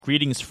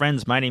Greetings,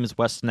 friends. My name is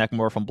Wes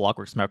Nakamura from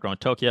Blockworks Macro in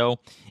Tokyo.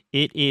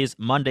 It is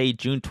Monday,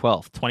 June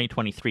 12th,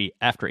 2023,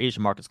 after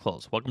Asia markets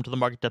close. Welcome to the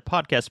Market Depth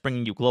Podcast,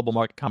 bringing you global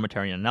market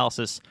commentary and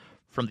analysis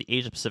from the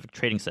Asia-Pacific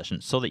trading session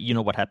so that you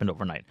know what happened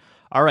overnight.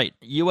 All right,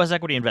 U.S.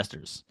 equity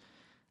investors.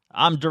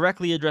 I'm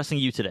directly addressing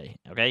you today,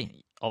 okay?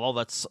 Although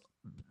that's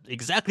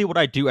exactly what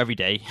I do every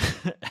day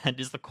and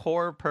is the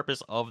core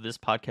purpose of this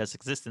podcast's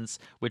existence,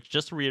 which,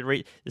 just to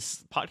reiterate,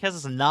 this podcast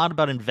is not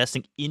about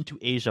investing into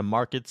Asia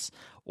markets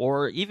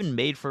or even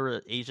made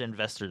for Asia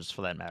investors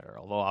for that matter,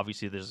 although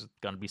obviously there's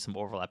going to be some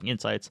overlapping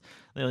insights.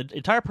 The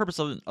entire purpose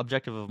of the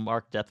objective of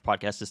Market Depth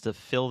Podcast is to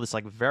fill this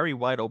very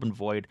wide open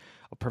void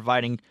of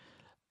providing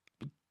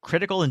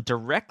critical and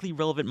directly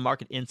relevant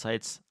market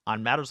insights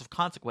on matters of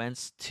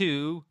consequence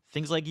to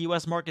things like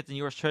U.S. markets and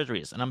U.S.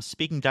 treasuries. And I'm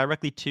speaking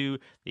directly to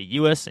the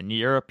U.S. and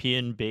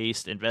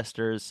European-based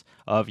investors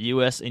of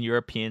U.S. and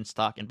European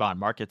stock and bond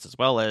markets, as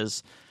well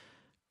as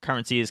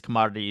currencies,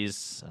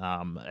 commodities,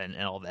 and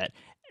all that.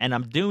 And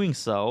I'm doing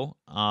so,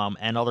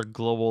 and other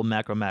global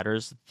macro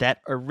matters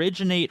that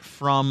originate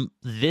from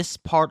this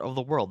part of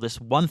the world, this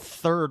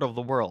 1/3 of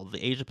the world,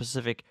 the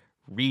Asia-Pacific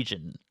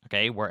region,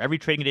 okay, where every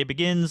trading day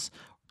begins,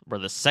 where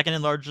the second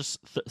and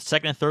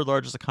third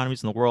largest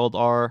economies in the world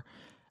are,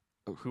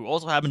 who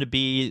also happen to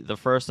be the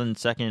first and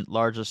second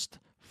largest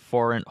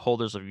foreign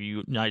holders of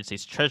United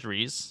States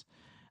treasuries,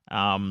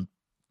 and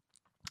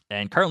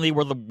currently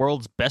where the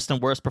world's best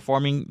and worst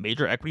performing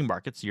major equity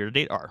markets year to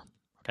date are.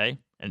 Okay,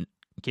 and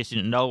in case you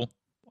didn't know,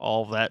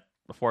 all of that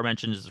before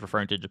mentioned is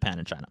referring to Japan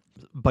and China.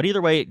 But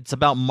either way, it's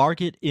about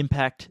market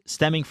impact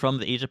stemming from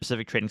the Asia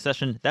Pacific trading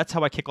session. That's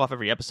how I kick off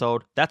every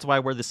episode. That's why I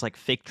wear this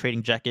fake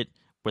trading jacket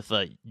with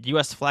a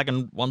U.S. flag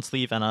on one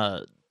sleeve and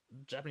a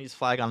Japanese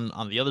flag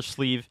on the other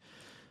sleeve.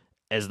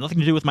 It has nothing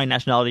to do with my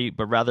nationality,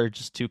 but rather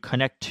just to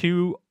connect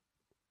two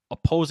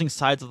opposing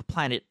sides of the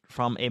planet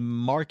from a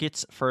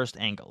markets first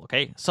angle.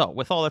 Okay, so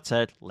with all that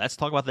said, let's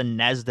talk about the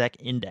Nasdaq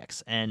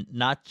index, and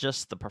not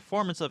just the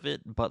performance of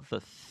it, but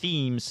the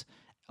themes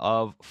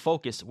of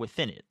focus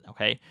within it.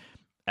 Okay,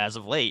 as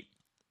of late,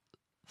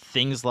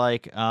 things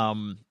like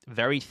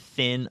very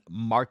thin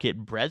market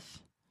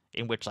breadth,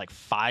 in which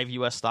 5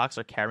 U.S. stocks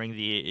are carrying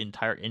the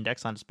entire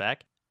index on its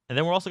back. And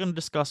then we're also going to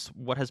discuss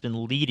what has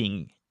been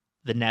leading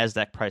the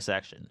NASDAQ price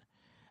action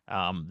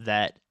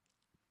that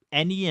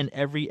any and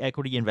every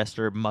equity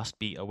investor must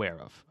be aware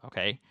of,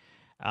 okay?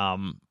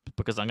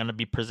 Because I'm going to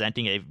be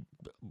presenting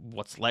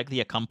what's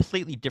likely a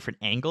completely different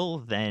angle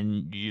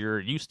than you're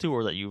used to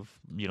or that you've,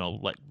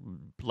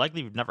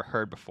 likely you've never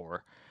heard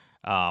before.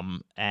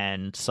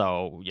 And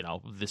so,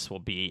 this will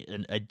be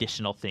an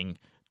additional thing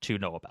to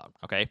know about,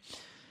 okay?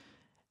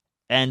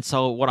 And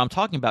so what I'm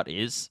talking about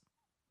is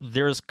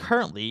there is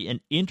currently an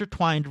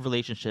intertwined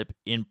relationship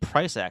in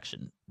price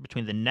action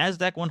between the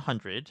NASDAQ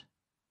 100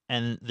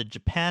 and the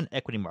Japan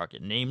equity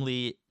market,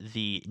 namely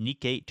the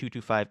Nikkei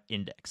 225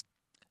 index.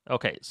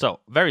 Okay,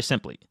 so very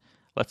simply,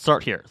 let's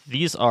start here.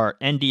 These are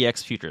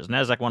NDX futures,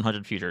 NASDAQ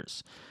 100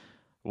 futures.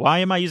 Why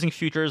am I using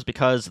futures?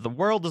 Because the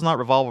world does not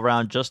revolve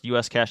around just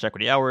U.S. cash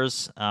equity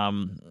hours,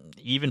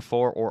 even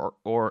for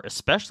or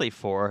especially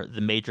for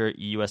the major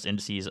U.S.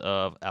 indices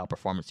of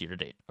outperformance year to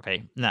date.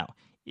 Okay, now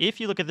if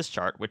you look at this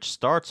chart, which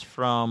starts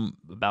from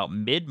about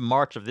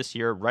mid-March of this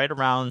year, right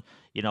around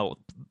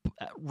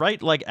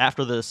right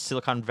after the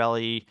Silicon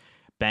Valley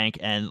Bank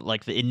and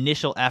the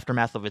initial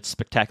aftermath of its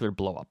spectacular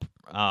blow up,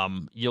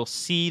 you'll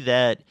see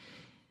that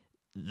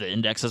the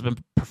index has been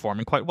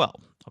performing quite well.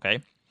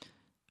 Okay.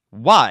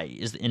 Why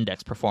is the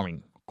index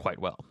performing quite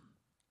well?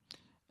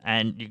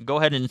 And you can go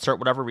ahead and insert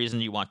whatever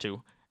reason you want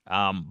to.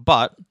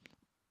 But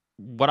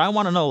what I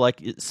want to know,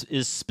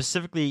 is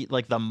specifically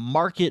the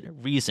market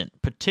reason,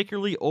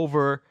 particularly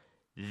over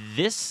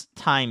this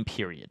time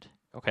period,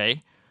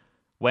 okay,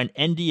 when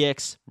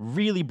NDX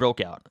really broke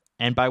out,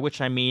 and by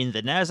which I mean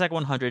the NASDAQ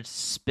 100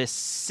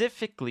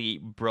 specifically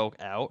broke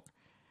out,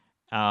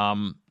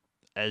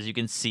 as you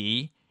can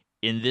see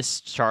in this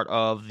chart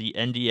of the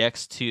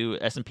NDX to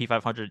S&P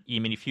 500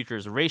 E-mini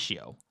futures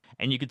ratio.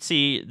 And you can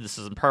see, this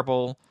is in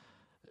purple,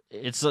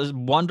 it's a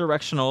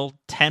one-directional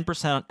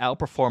 10%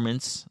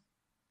 outperformance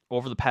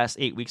over the past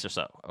 8 weeks or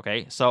so,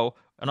 okay? So,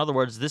 in other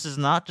words, this is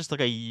not just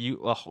a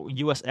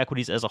U.S.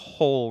 equities as a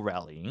whole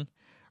rallying,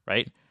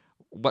 right?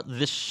 What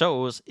this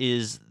shows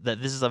is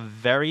that this is a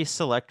very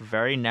select,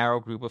 very narrow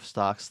group of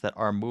stocks that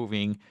are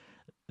moving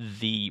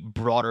the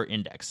broader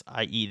index,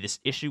 i.e. this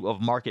issue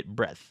of market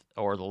breadth,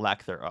 or the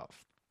lack thereof,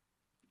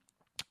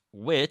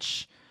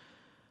 which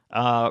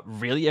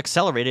really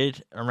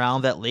accelerated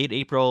around that late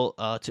April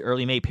to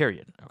early May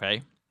period,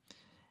 okay?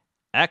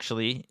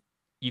 Actually,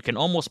 you can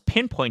almost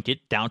pinpoint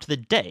it down to the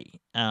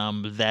day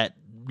that,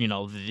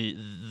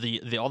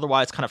 the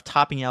otherwise kind of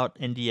topping out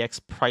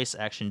NDX price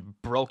action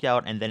broke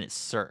out and then it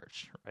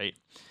surged, right?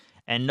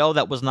 And no,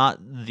 that was not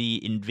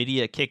the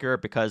NVIDIA kicker,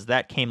 because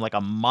that came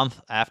a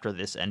month after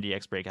this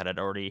NDX breakout had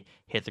already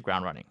hit the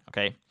ground running,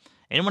 okay?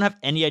 Anyone have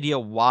any idea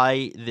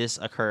why this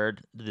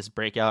occurred, this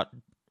breakout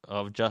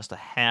of just a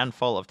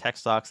handful of tech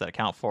stocks that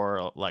account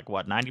for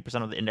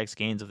 90% of the index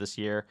gains of this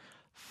year?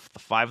 the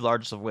five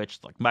largest of which,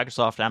 like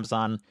Microsoft,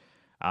 Amazon,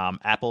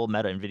 Apple,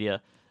 Meta, Nvidia,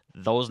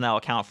 those now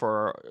account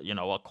for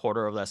a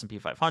quarter of the S&P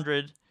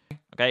 500.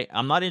 Okay,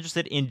 I'm not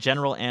interested in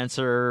general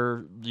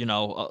answer.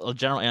 A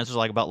general answer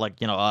like about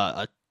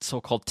a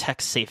so-called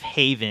tech safe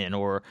haven,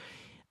 or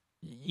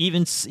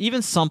even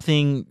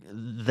something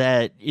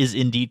that is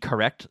indeed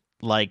correct,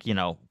 like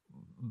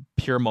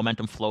pure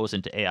momentum flows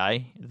into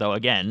AI. Though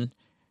again,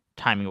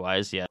 timing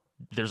wise, yeah,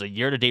 there's a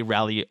year-to-date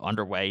rally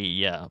underway,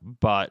 yeah,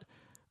 but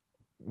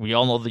we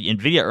all know the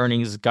Nvidia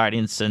earnings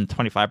guidance and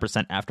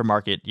 25%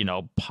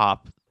 aftermarket,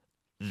 pop.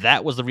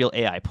 That was the real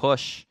AI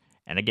push,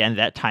 and again,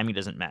 that timing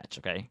doesn't match.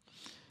 Okay,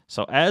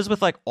 so as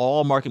with like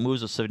all market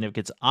moves of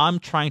significance, I'm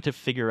trying to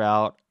figure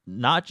out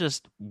not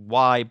just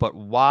why, but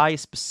why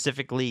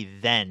specifically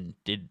then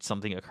did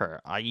something occur,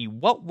 i.e.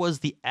 what was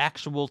the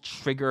actual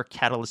trigger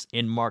catalyst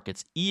in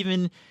markets,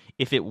 even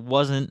if it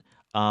wasn't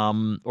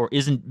or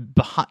isn't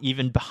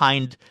even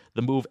behind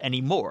the move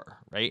anymore,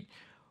 right?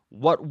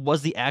 What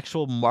was the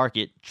actual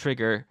market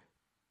trigger,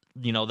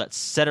 that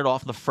set it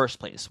off in the first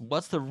place?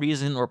 What's the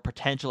reason or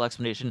potential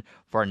explanation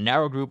for a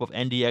narrow group of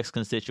NDX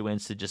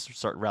constituents to just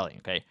start rallying,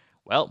 okay?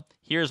 Well,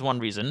 here's one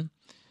reason.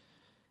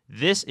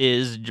 This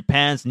is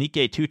Japan's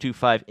Nikkei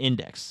 225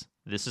 index.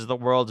 This is the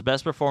world's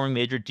best performing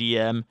major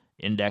GM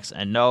index,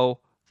 and no,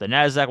 the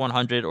Nasdaq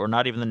 100 or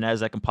not even the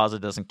Nasdaq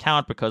Composite doesn't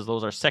count because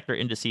those are sector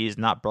indices,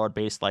 not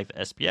broad-based like the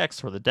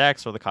SPX or the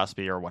DAX or the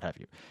Kospi or what have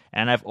you.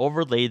 And I've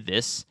overlaid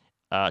this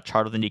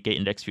chart of the Nikkei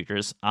index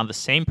futures on the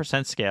same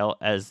percent scale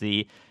as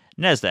the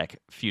Nasdaq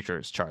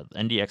futures chart, the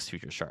NDX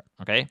futures chart,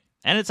 okay?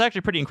 And it's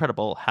actually pretty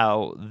incredible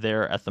how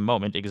they're at the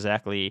moment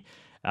exactly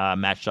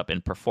matched up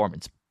in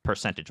performance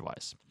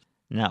percentage-wise.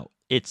 Now,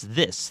 it's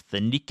this, the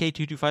Nikkei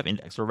 225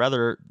 index, or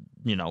rather,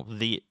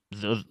 the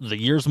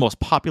year's most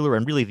popular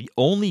and really the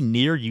only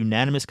near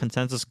unanimous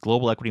consensus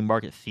global equity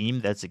market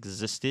theme that's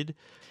existed.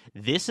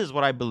 This is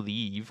what I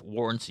believe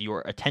warrants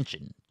your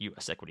attention,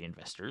 U.S. equity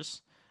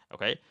investors,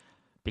 okay?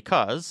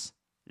 Because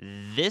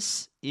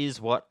this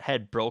is what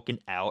had broken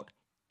out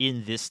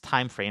in this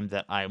time frame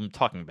that I'm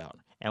talking about.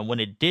 And when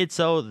it did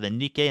so, the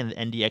Nikkei and the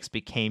NDX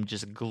became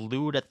just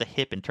glued at the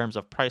hip in terms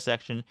of price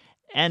action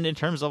and in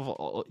terms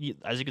of,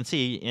 as you can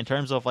see, in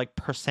terms of like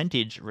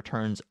percentage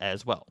returns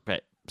as well. Okay,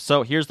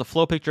 so here's the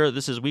flow picture.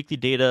 This is weekly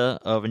data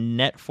of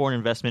net foreign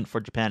investment for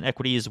Japan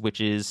equities,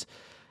 which is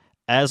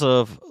as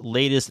of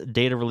latest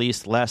data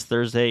released last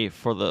Thursday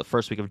for the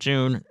first week of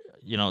June.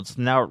 It's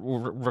now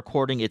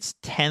recording its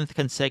 10th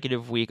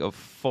consecutive week of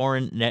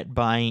foreign net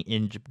buying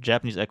in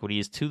Japanese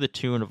equities to the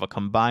tune of a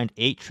combined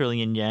 8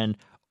 trillion yen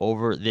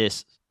over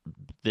this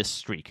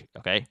streak,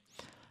 okay?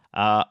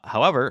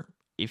 However,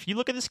 if you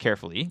look at this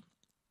carefully,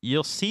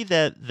 you'll see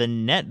that the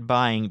net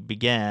buying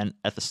began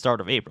at the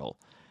start of April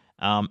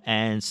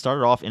and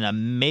started off in a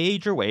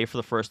major way for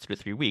the first 2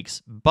 to 3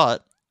 weeks.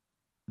 But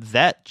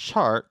that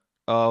chart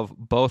of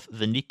both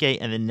the Nikkei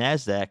and the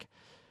Nasdaq,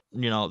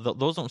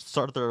 those don't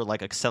start their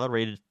like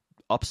accelerated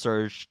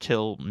upsurge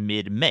till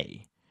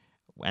mid-May,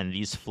 when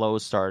these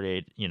flows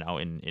started,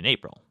 in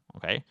April,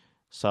 okay?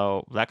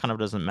 So that kind of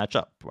doesn't match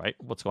up, right?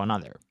 What's going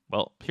on there?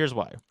 Well, here's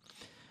why.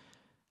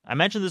 I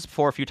mentioned this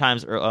before a few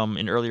times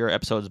in earlier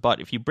episodes, but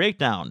if you break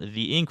down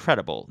the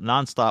incredible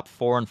nonstop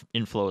foreign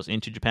inflows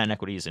into Japan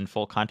equities in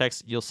full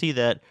context, you'll see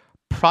that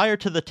prior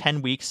to the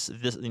 10 weeks,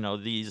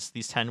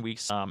 these 10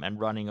 weeks and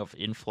running of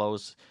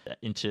inflows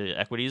into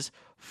equities,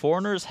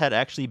 foreigners had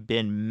actually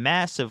been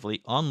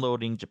massively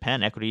unloading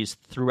Japan equities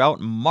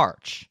throughout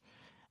March,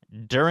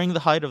 during the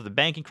height of the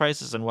banking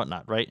crisis and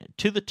whatnot, right?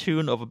 To the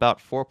tune of about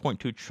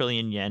 4.2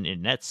 trillion yen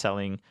in net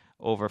selling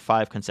over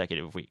 5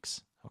 consecutive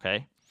weeks,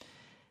 okay?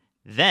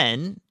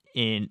 Then,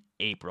 in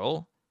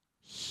April,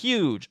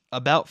 huge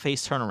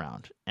about-face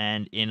turnaround.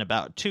 And in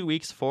about 2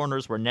 weeks,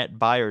 foreigners were net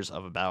buyers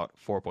of about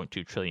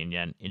 4.2 trillion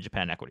yen in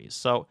Japan equities.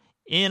 So,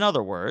 in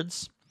other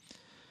words,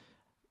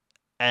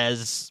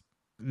 as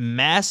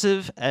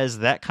massive as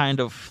that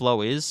kind of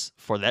flow is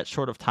for that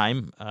short of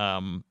time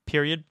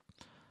period,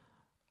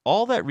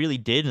 all that really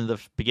did in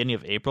the beginning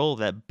of April,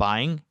 that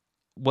buying,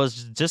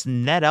 was just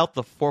net out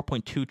the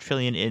 4.2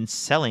 trillion in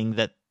selling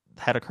that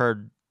had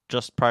occurred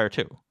just prior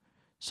to.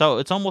 So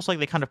it's almost like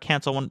they kind of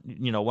cancel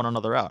one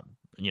another out.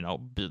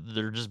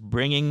 They're just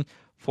bringing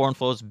foreign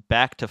flows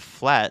back to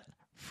flat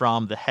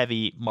from the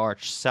heavy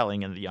March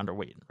selling and the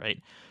underweight,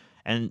 right?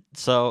 And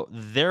so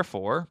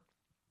therefore,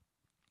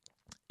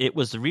 it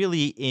was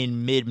really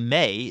in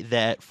mid-May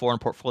that foreign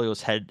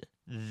portfolios had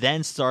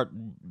then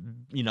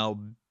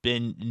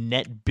been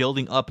net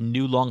building up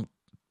new long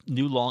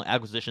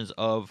acquisitions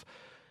of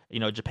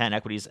Japan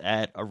equities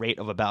at a rate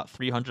of about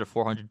 300 to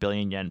 400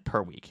 billion yen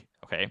per week.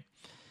 Okay,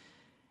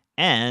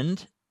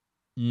 and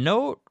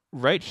note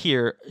right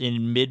here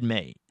in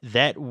mid-May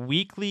that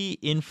weekly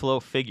inflow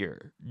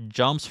figure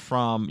jumps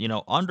from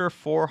under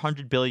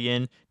 400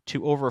 billion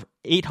to over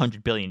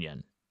 800 billion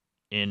yen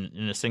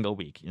in a single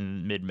week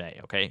in mid-May.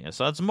 Okay,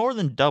 so that's more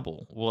than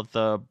double what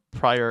the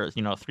prior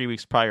 3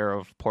 weeks prior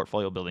of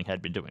portfolio building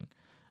had been doing.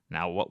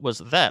 Now, what was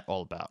that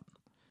all about?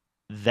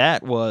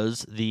 that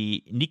was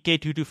the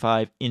Nikkei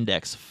 225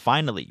 index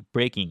finally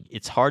breaking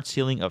its hard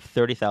ceiling of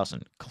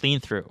 30,000 clean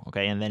through,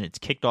 okay? And then it's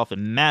kicked off a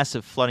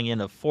massive flooding in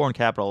of foreign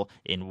capital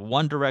in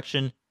one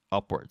direction,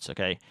 upwards,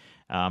 okay?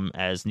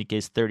 As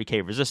Nikkei's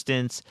 30K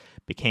resistance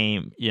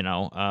became,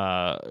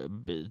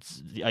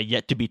 it's a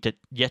yet to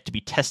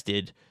be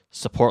tested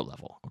support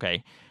level,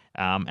 okay?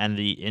 And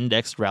the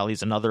index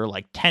rallies another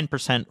like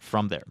 10%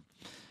 from there.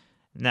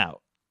 Now,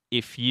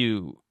 if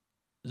you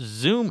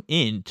zoom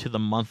in to the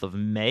month of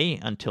May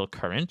until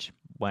current,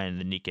 when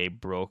the Nikkei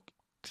broke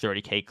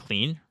 30K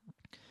clean,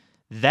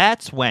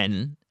 that's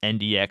when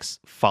NDX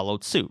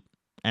followed suit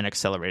and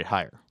accelerated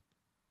higher.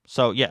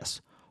 So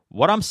yes,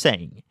 what I'm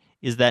saying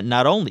is that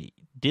not only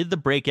did the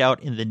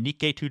breakout in the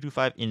Nikkei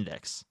 225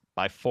 index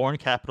by foreign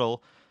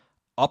capital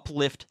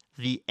uplift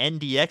the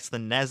NDX, the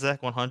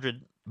Nasdaq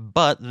 100,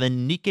 but the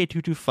Nikkei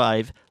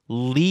 225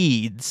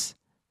 leads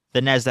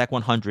the Nasdaq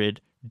 100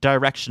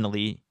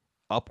 directionally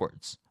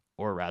upwards.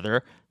 Or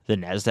rather, the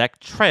Nasdaq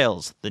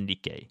trails the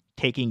Nikkei,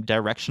 taking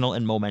directional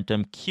and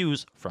momentum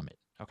cues from it,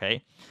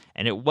 okay?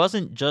 And it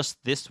wasn't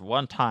just this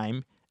one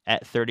time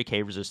at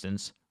 30K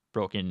resistance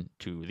broken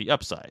to the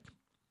upside.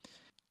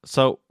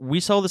 So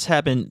we saw this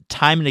happen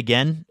time and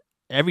again.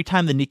 Every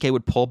time the Nikkei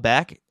would pull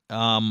back,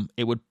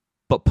 it would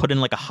put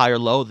in like a higher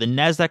low. The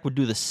Nasdaq would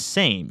do the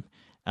same,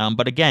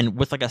 but again,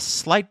 with like a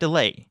slight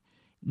delay.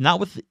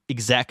 Not with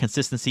exact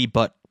consistency,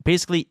 but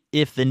basically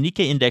if the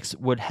Nikkei index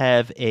would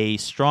have a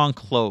strong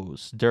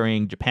close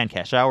during Japan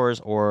cash hours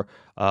or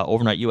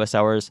overnight U.S.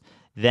 hours,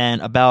 then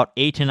about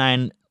 8 to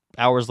 9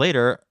 hours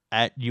later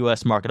at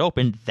U.S. market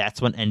open, that's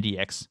when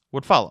NDX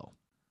would follow.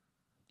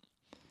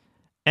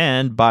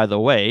 And by the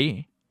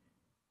way,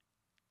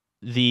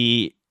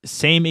 the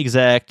same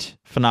exact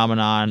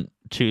phenomenon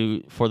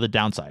for the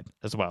downside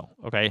as well,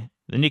 okay?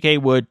 The Nikkei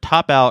would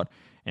top out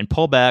and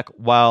pull back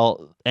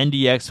while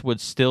NDX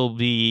would still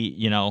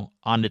be,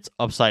 on its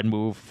upside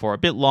move for a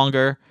bit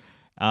longer,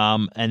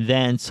 and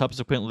then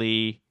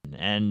subsequently,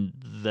 and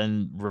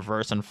then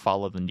reverse and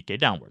follow the Nikkei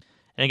downward.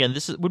 And again,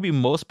 this would be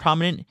most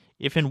prominent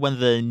if and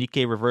when the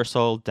Nikkei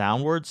reversal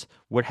downwards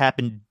would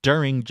happen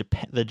during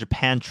the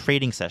Japan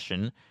trading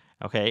session,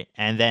 okay,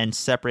 and then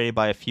separated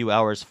by a few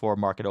hours for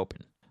market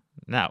open.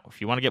 Now,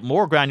 if you want to get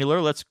more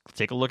granular, let's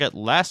take a look at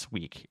last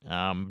week,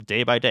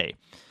 day by day.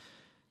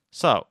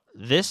 So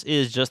this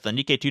is just the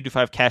Nikkei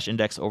 225 cash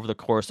index over the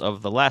course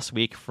of the last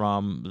week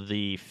from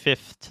the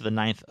 5th to the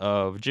 9th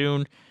of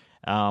June.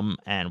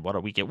 And what a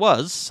week it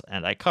was.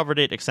 And I covered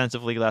it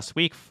extensively last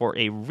week for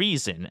a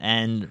reason.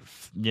 And,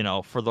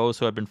 for those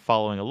who have been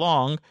following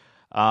along,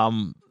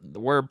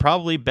 we're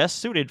probably best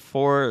suited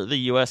for the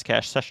U.S.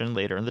 cash session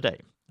later in the day.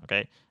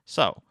 Okay,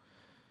 so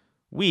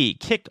we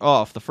kicked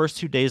off the first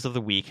 2 days of the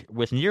week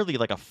with nearly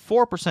like a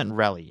 4%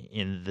 rally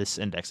in this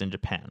index in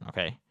Japan.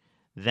 Okay.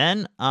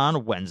 Then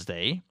on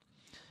Wednesday,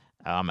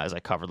 as I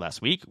covered last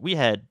week, we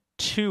had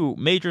two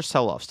major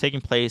sell-offs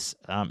taking place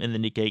in the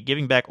Nikkei,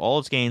 giving back all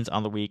its gains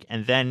on the week,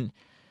 and then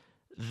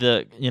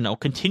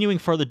continuing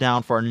further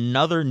down for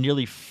another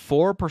nearly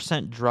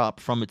 4% drop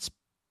from its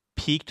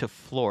peak to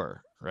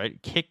floor,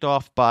 right? Kicked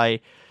off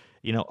by,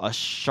 a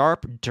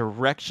sharp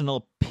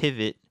directional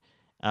pivot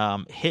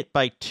hit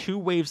by two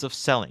waves of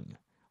selling.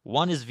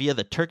 One is via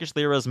the Turkish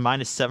lira's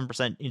minus 7%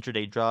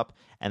 intraday drop,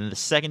 and the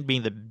second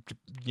being the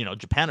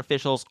Japan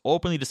officials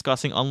openly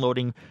discussing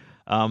unloading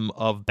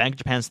of Bank of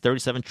Japan's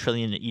 37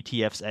 trillion in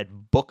ETFs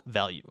at book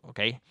value.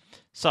 Okay,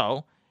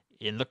 so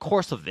in the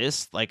course of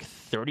this, like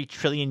 30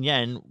 trillion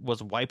yen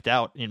was wiped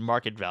out in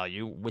market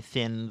value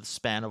within the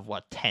span of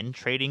 10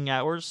 trading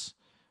hours,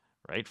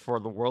 right, for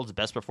the world's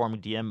best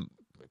performing DM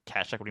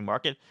cash equity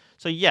market.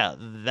 So yeah,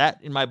 that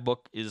in my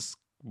book is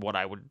what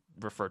I would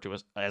refer to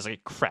as a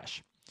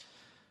crash.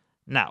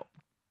 Now,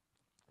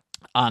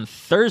 on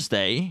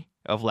Thursday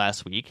of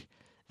last week,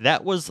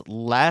 that was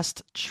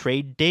last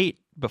trade date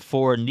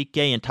before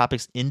Nikkei and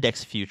Topix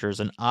index futures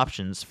and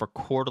options for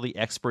quarterly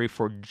expiry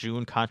for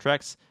June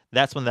contracts.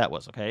 That's when that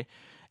was, okay?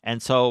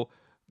 And so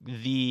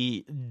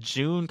the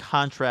June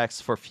contracts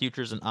for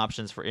futures and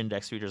options, for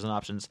index futures and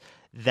options,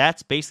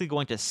 that's basically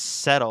going to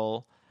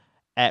settle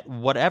at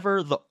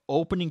whatever the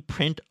opening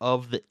print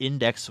of the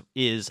index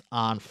is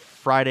on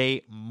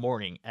Friday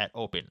morning at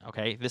open,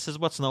 okay? This is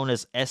what's known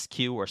as SQ,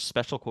 or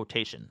special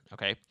quotation,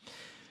 okay?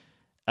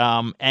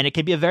 And it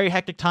can be a very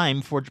hectic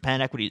time for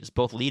Japan equities,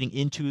 both leading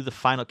into the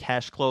final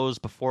cash close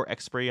before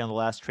expiry on the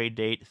last trade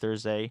date,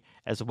 Thursday,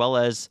 as well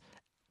as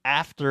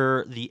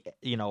after the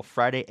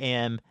Friday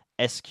AM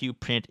SQ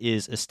print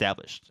is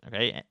established,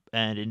 okay?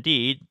 And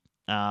indeed,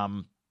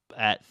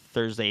 at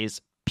Thursday's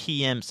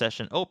PM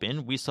session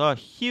open, we saw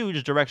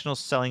huge directional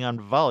selling on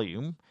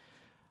volume,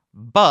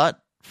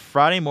 but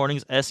Friday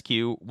morning's SQ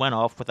went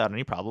off without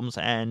any problems,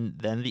 and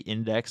then the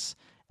index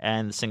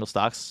and the single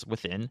stocks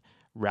within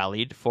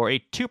rallied for a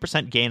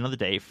 2% gain on the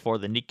day for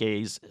the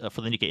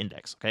Nikkei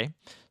index. Okay,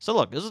 so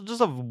look, this is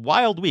just a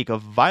wild week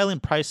of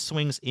violent price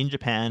swings in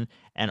Japan,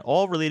 and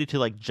all related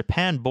to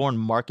Japan-born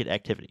market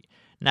activity.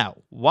 Now,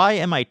 why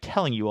am I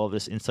telling you all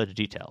this in such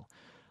detail?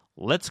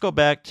 Let's go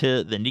back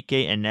to the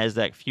Nikkei and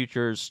Nasdaq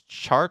futures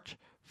chart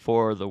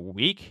for the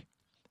week.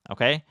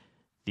 Okay,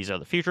 these are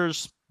the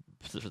futures.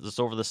 This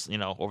over this,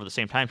 over the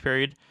same time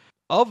period.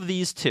 Of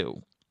these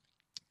two,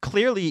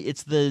 clearly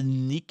it's the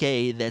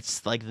Nikkei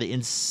that's like the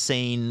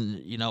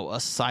insane,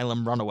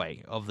 asylum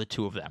runaway of the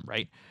two of them,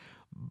 right?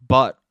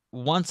 But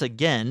once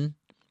again,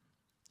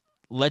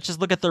 let's just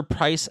look at their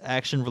price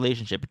action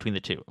relationship between the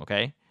two,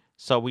 okay?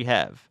 So we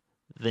have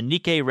the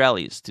Nikkei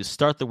rallies to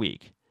start the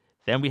week.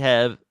 Then we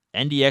have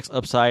NDX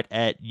upside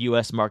at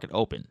US market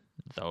open,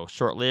 though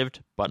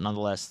short-lived, but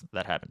nonetheless,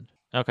 that happened.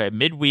 Okay,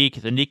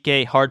 midweek, the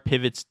Nikkei hard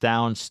pivots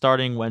down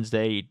starting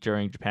Wednesday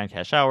during Japan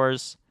cash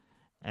hours,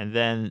 and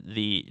then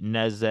the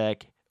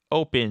Nasdaq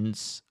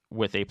opens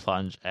with a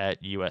plunge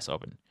at US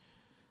open.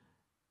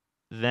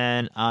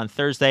 Then on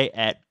Thursday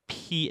at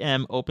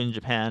PM open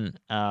Japan,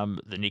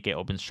 the Nikkei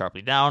opens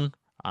sharply down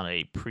on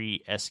a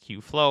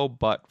pre-SQ flow,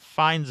 but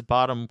finds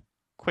bottom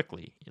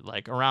quickly,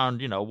 like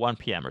around 1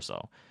 p.m. or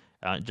so,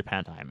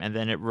 Japan time, and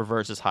then it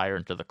reverses higher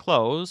into the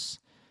close.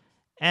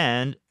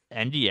 And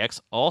NDX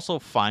also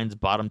finds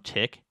bottom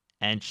tick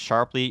and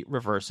sharply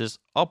reverses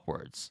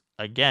upwards,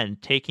 again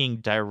taking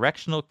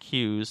directional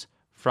cues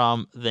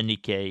from the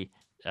Nikkei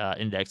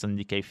index and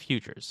Nikkei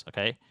futures.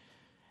 Okay,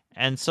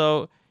 and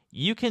so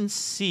you can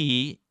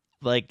see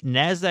like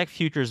Nasdaq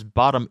futures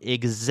bottom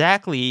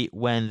exactly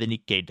when the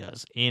Nikkei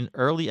does, in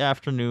early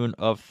afternoon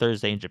of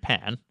Thursday in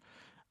Japan,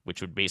 which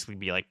would basically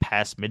be like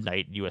past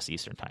midnight U.S.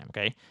 Eastern time.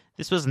 Okay,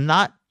 this was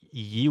not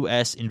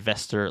U.S.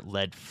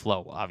 investor-led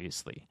flow,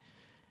 obviously.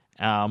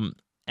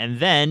 And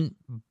then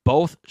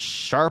both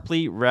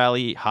sharply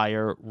rally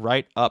higher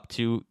right up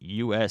to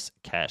U.S.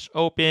 cash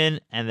open,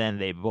 and then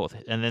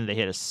they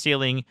hit a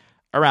ceiling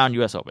around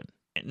U.S. open.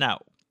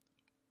 Now,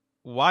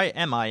 why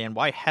am I and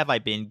why have I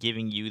been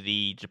giving you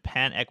the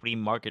Japan equity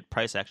market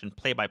price action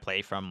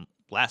play-by-play from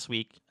last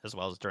week as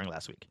well as during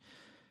last week?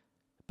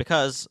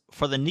 Because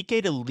for the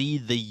Nikkei to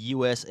lead the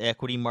U.S.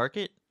 equity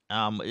market,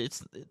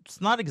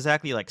 it's not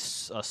exactly like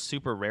a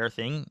super rare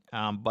thing,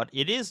 but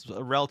it is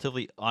a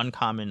relatively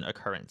uncommon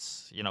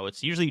occurrence.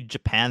 It's usually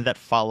Japan that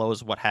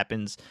follows what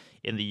happens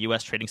in the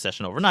U.S. trading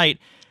session overnight,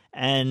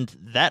 and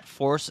that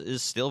force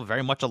is still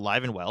very much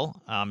alive and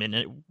well, and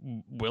it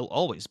will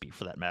always be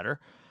for that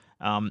matter.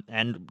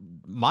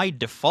 And my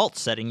default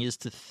setting is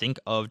to think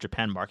of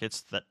Japan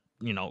markets that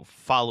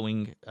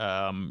following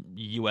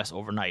U.S.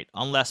 overnight,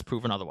 unless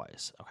proven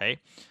otherwise. Okay,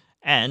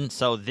 and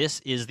so this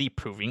is the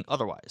proving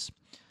otherwise.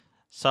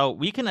 So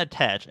we can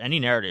attach any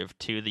narrative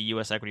to the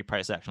U.S. equity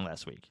price action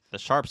last week. The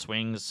sharp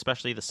swings,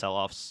 especially the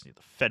sell-offs, the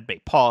Fed may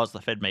pause, the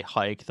Fed may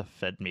hike, the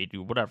Fed may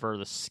do whatever,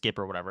 the skip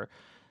or whatever.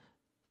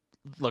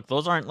 Look,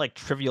 those aren't like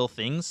trivial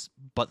things,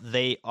 but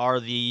they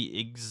are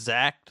the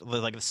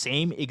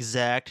same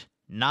exact,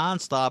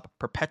 nonstop,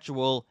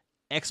 perpetual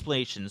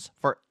explanations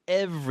for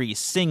every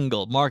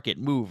single market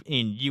move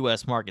in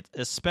U.S. markets,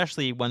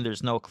 especially when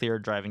there's no clear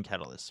driving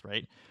catalyst,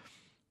 right?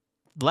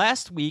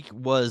 Last week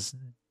was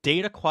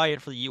data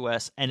quiet for the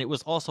U.S., and it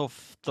was also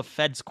the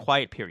Fed's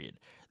quiet period.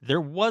 There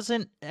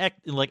wasn't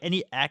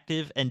any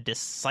active and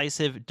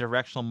decisive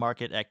directional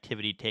market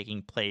activity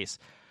taking place,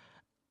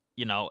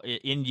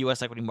 in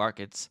U.S. equity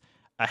markets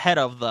ahead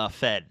of the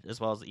Fed as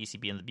well as the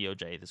ECB and the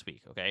BOJ this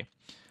week. Okay,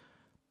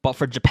 but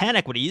for Japan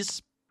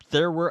equities,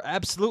 there were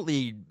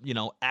absolutely,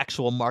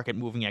 actual market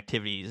moving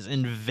activities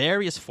in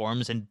various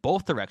forms in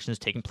both directions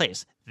taking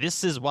place.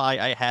 This is why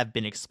I have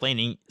been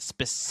explaining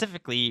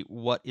specifically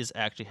what is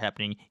actually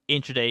happening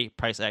intraday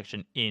price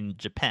action in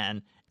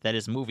Japan that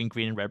is moving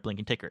green and red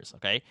blinking tickers,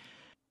 okay?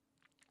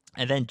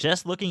 And then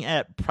just looking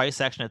at price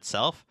action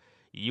itself,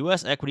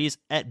 U.S. equities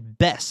at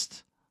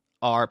best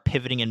are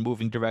pivoting and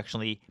moving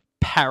directionally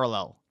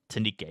parallel to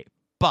Nikkei.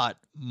 But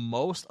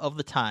most of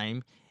the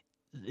time,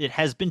 it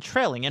has been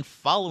trailing and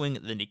following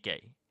the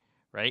Nikkei,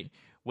 right?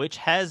 Which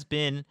has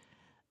been,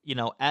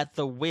 at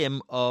the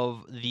whim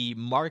of the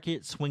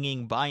market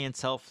swinging buy and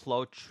sell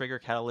flow trigger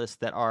catalysts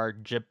that are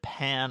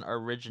Japan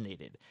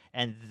originated.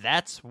 And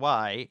that's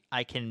why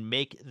I can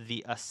make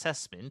the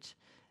assessment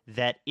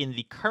that in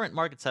the current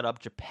market setup,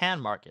 Japan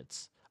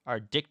markets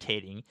are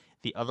dictating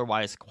the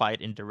otherwise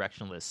quiet and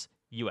directionless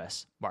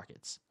U.S.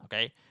 markets,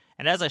 okay?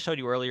 And as I showed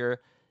you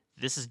earlier,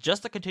 this is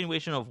just a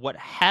continuation of what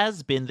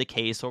has been the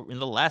case in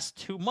the last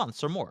 2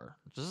 months or more.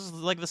 This is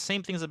like the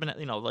same things have been,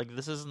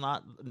 this is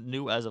not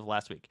new as of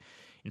last week.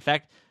 In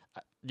fact,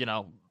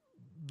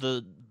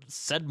 the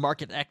said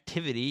market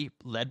activity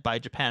led by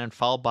Japan and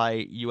followed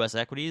by U.S.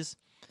 equities,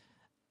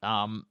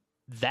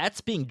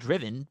 that's being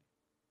driven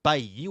by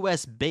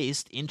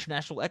U.S.-based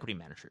international equity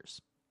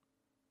managers,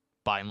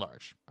 by and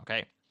large,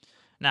 okay?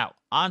 Now,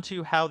 on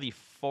to how the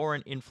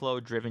foreign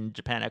inflow-driven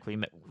Japan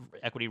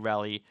equity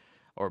rally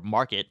or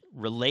market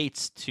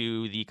relates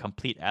to the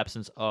complete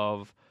absence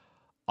of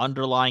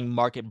underlying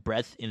market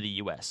breadth in the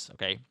U.S.,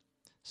 okay?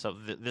 So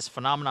this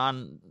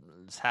phenomenon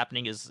is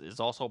happening is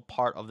also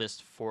part of this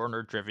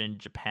foreigner-driven,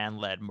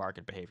 Japan-led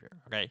market behavior,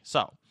 okay?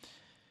 So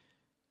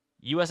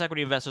U.S.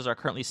 equity investors are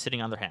currently sitting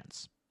on their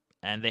hands,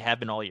 and they have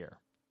been all year.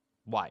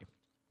 Why?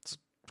 It's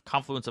a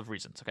confluence of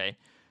reasons, okay?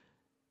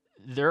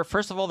 they're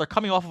first of all they're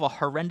coming off of a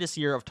horrendous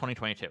year of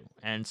 2022,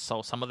 and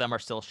so some of them are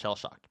still shell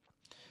shocked.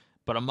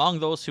 But among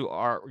those who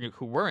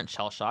weren't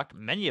shell shocked,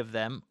 many of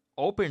them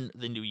opened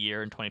the new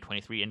year in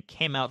 2023 and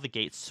came out the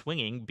gate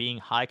swinging, being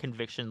high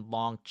conviction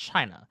long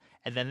China,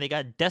 and then they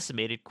got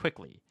decimated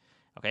quickly.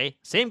 Okay,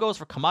 same goes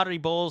for commodity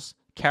bulls,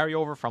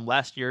 carryover from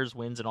last year's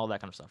wins and all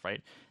that kind of stuff,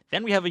 right?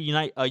 Then we have a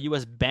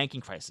U.S.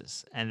 banking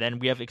crisis, and then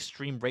we have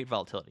extreme rate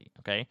volatility.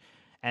 Okay,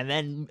 and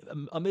then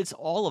amidst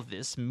all of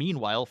this,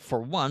 meanwhile,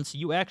 for once,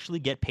 you actually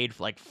get paid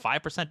for like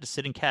 5% to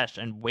sit in cash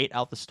and wait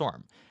out the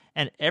storm.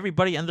 And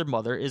everybody and their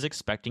mother is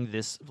expecting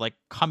this like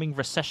coming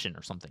recession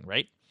or something,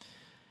 right?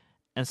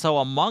 And so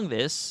among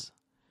this,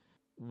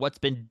 what's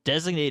been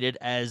designated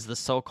as the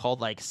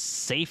so-called like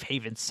safe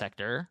haven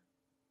sector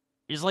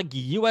is like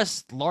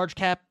U.S. large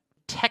cap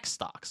tech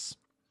stocks,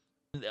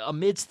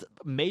 amidst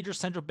major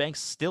central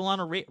banks still on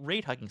a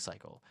rate hiking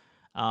cycle,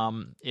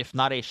 if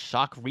not a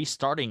shock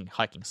restarting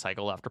hiking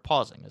cycle after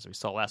pausing, as we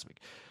saw last week.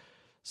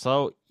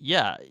 So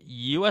yeah,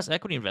 U.S.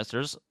 equity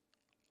investors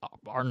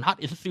are not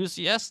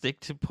enthusiastic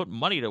to put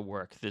money to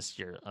work this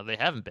year. They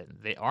haven't been.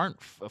 They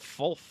aren't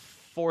full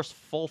force,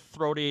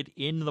 full-throated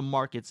in the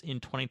markets in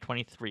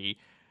 2023.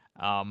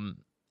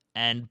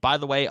 And by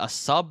the way, a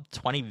sub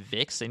 20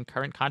 VIX in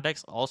current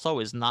context also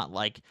is not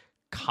like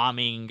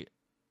calming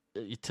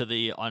to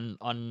the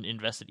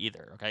uninvested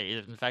either. Okay,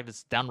 in fact,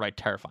 it's downright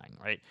terrifying,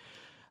 right,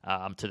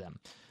 to them.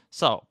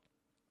 So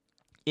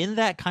in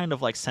that kind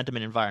of like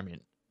sentiment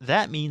environment,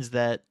 that means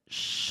that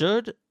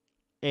should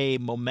a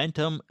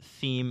momentum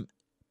theme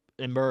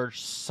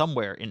emerge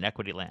somewhere in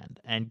equity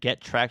land and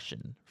get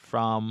traction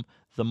from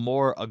the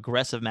more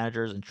aggressive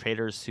managers and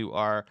traders who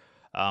are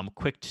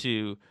quick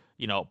to,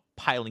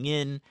 piling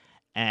in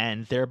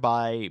and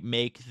thereby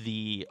make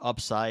the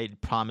upside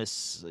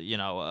promise,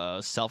 a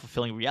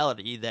self-fulfilling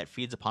reality that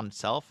feeds upon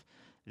itself,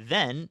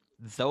 then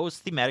those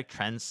thematic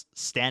trends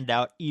stand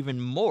out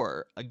even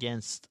more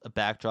against a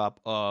backdrop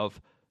of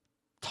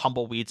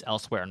tumbleweeds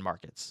elsewhere in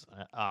markets,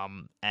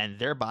 and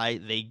thereby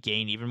they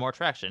gain even more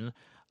traction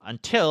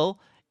until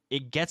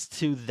it gets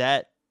to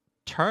that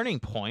turning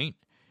point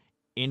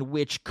in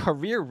which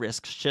career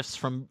risk shifts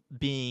from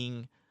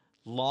being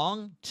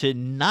long to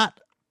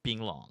not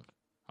being long.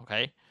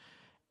 Okay,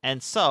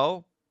 and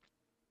so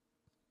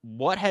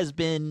what has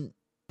been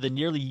the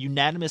nearly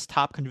unanimous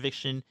top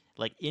conviction,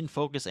 like in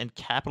focus and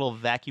capital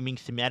vacuuming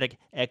thematic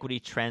equity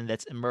trend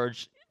that's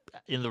emerged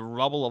in the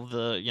rubble of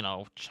the,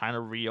 China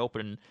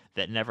reopen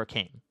that never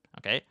came.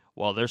 Okay,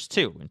 well, there's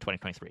two in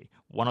 2023.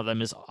 One of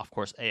them is, of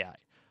course, AI,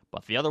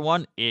 but the other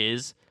one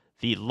is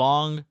the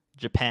long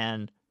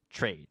Japan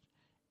trade,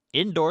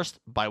 endorsed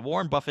by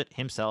Warren Buffett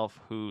himself,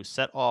 who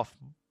set off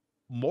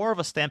more of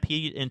a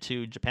stampede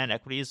into Japan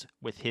equities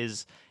with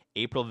his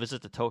April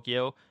visit to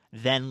Tokyo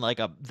than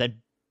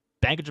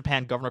Bank of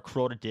Japan Governor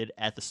Kuroda did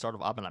at the start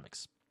of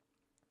Abenomics.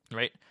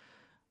 Right?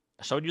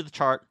 I showed you the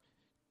chart.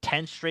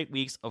 10 straight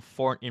weeks of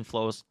foreign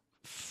inflows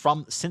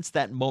since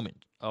that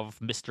moment of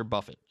Mr.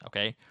 Buffett,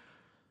 okay?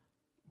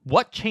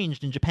 What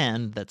changed in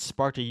Japan that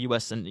sparked a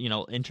U.S. and,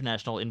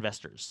 international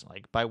investors?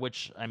 Like, by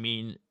which I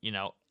mean,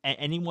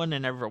 anyone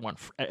and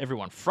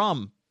everyone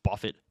from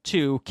Buffett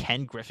to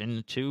Ken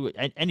Griffin to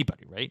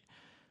anybody, right?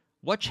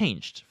 What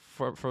changed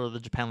for the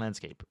Japan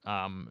landscape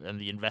and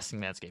the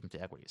investing landscape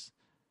into equities?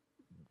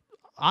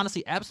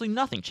 Honestly, absolutely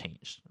nothing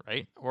changed,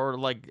 right? Or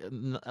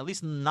at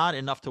least not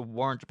enough to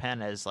warrant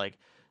Japan as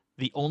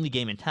the only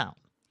game in town.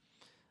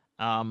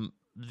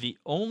 The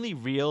only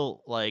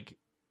real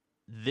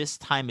this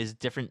time is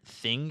different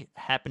thing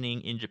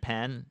happening in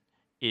Japan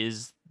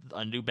is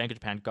a new Bank of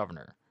Japan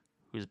governor,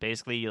 who's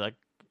basically a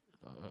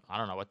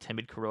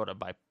timid Kuroda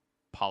by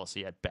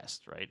policy at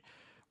best, right?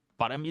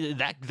 But I mean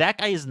that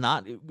guy is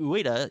not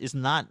Ueda is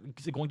not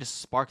going to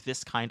spark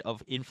this kind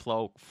of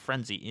inflow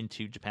frenzy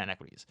into Japan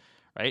equities,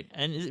 right?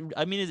 And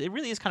it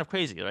really is kind of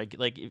crazy.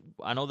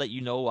 I know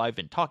that I've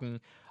been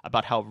talking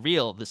about how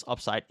real this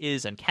upside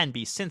is and can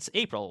be since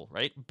April,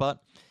 right?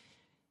 But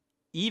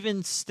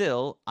even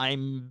still,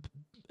 I'm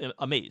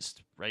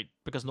amazed, right?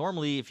 Because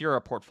normally, if you're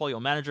a portfolio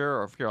manager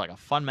or if you're a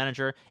fund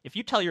manager, if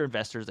you tell your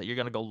investors that you're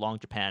going to go long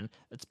Japan,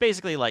 it's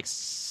basically like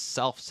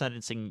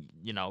self-sentencing,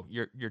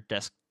 your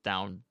desk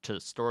down to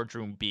storage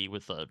room B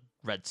with a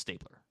red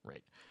stapler,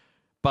 right?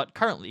 But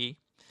currently,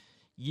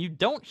 you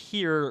don't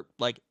hear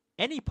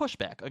any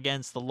pushback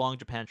against the long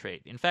Japan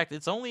trade. In fact,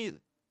 it's only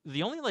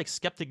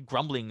skeptic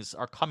grumblings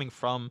are coming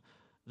from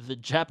the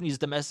Japanese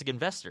domestic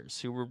investors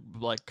who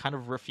were kind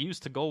of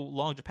refused to go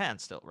long Japan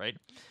still, right?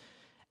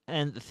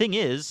 And the thing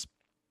is,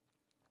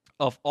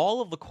 of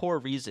all of the core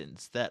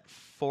reasons that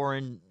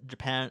foreign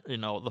Japan,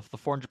 the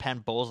foreign Japan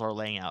bulls are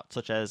laying out,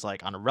 such as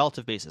on a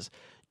relative basis,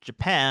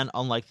 Japan,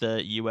 unlike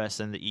the US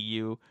and the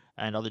EU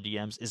and other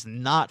DMs, is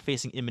not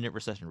facing imminent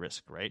recession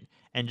risk, right?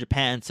 And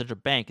Japan's central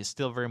bank is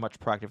still very much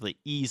proactively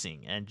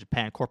easing, and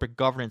Japan corporate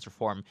governance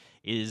reform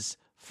is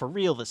for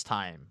real this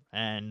time.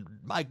 And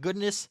my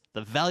goodness,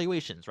 the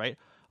valuations, right?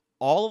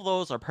 All of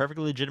those are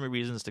perfectly legitimate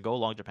reasons to go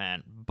long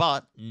Japan,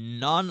 but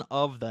none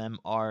of them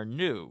are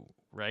new,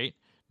 right?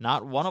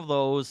 Not one of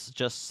those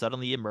just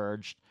suddenly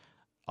emerged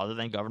other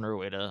than Governor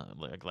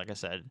Ueda, like I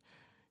said,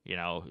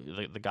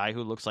 the guy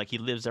who looks like he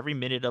lives every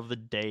minute of the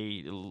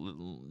day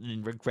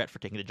in regret for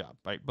taking the job,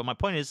 right? But my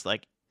point is,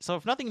 so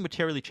if nothing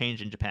materially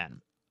changed in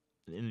Japan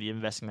in the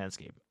investing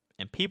landscape,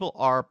 and people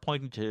are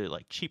pointing to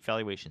cheap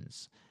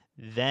valuations,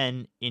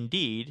 then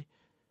indeed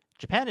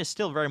Japan is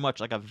still very much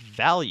like a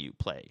value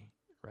play,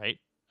 right?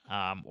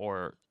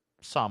 Or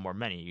some or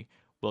many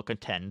will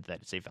contend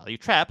that it's a value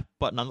trap,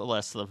 but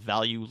nonetheless the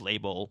value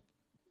label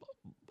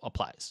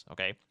applies,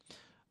 okay?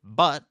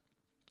 But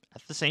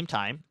at the same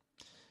time,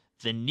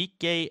 the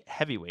Nikkei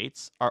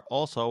heavyweights are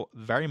also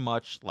very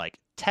much like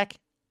tech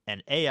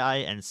and AI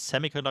and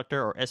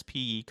semiconductor or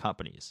SPE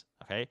companies,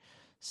 okay?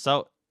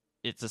 So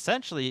it's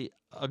essentially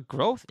a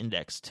growth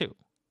index too.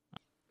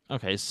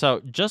 Okay,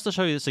 so just to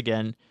show you this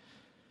again,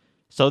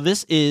 so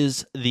this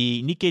is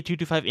the Nikkei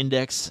 225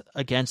 index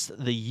against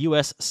the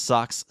US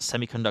SOX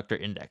semiconductor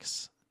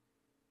index.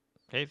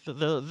 Okay,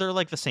 they're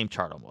like the same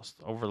chart almost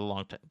over the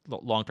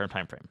long-term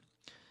time frame.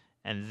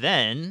 And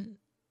then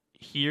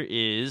here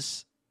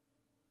is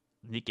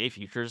Nikkei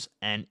futures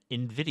and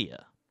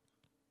Nvidia,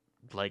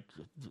 like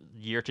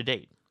year to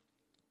date.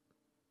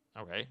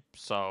 Okay,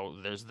 so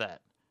there's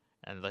that,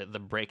 and the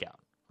breakout.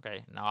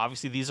 Okay, now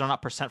obviously these are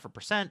not percent for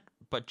percent,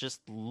 but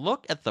just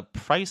look at the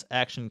price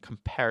action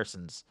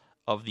comparisons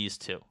of these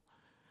two.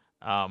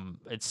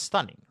 It's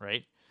stunning,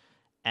 right?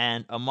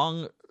 And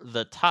among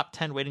the top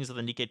 10 weightings of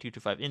the Nikkei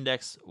 225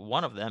 index,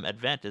 one of them,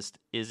 Advantest,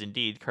 is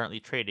indeed currently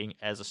trading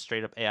as a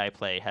straight-up AI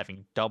play,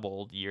 having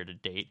doubled year to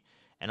date.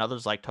 And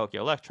others like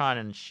Tokyo Electron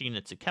and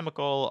Shinetsu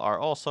Chemical are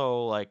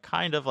also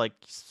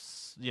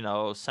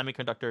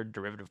semiconductor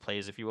derivative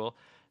plays, if you will.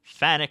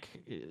 Fanuc,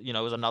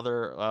 is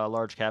another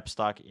large cap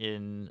stock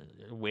in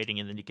weighting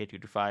in the Nikkei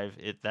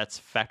 225. That's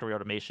factory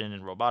automation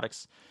and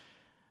robotics.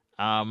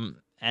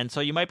 And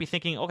so you might be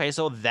thinking, okay,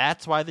 so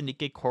that's why the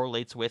Nikkei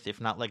correlates with, if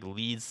not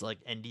leads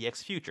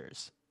NDX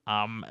futures.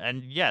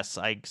 And yes,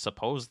 I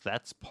suppose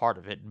that's part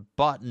of it,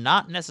 but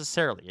not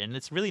necessarily. And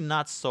it's really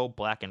not so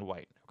black and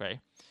white,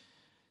 okay?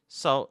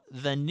 So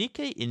the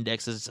Nikkei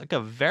index is a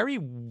very,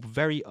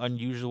 very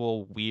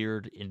unusual,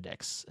 weird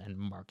index and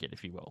market,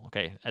 if you will,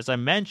 okay? As I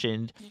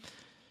mentioned,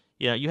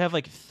 you have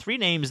three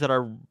names that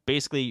are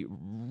basically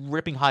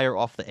ripping higher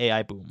off the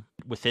AI boom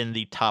within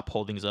the top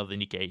holdings of the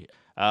Nikkei.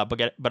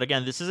 But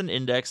again, this is an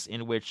index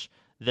in which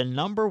the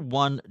number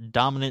one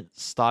dominant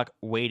stock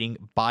weighting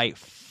by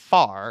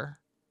far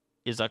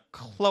is a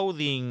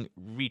clothing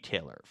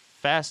retailer,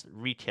 fast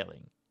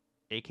retailing,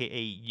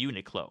 aka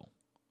Uniqlo.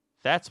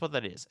 That's what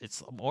that is.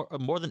 It's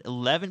more than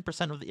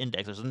 11% of the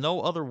index. There's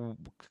no other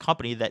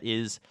company that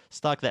is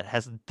stock that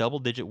has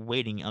double-digit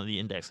weighting on the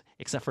index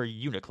except for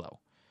Uniqlo.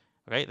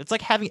 Okay, it's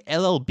like having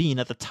LL Bean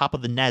at the top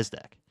of the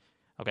Nasdaq.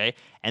 Okay,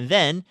 and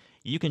then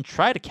you can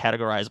try to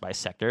categorize by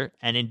sector,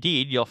 and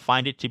indeed you'll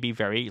find it to be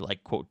very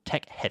quote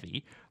tech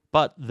heavy.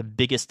 But the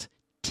biggest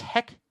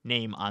tech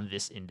name on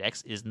this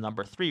index is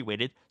number 3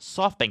 weighted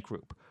SoftBank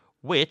Group,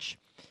 which,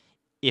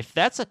 if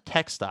that's a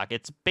tech stock,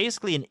 it's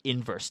basically an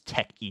inverse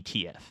tech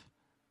ETF.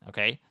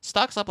 Okay,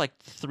 stock's up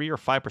 3 or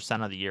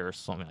 5% of the year or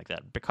something like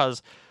that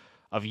because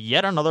of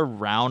yet another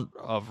round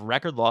of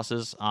record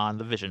losses on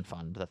the Vision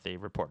Fund that they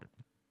reported.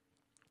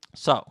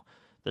 So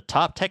the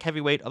top tech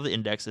heavyweight of the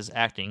index is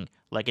acting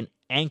like an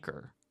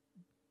anchor,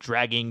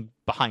 dragging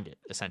behind it,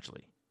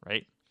 essentially,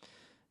 right?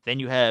 Then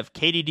you have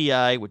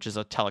KDDI, which is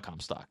a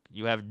telecom stock.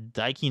 You have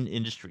Daikin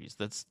Industries,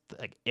 that's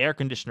like air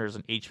conditioners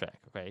and HVAC,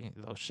 okay?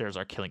 Those shares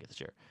are killing it this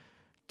year.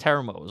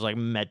 Teramo is like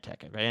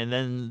medtech, okay? And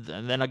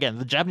then again,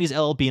 the Japanese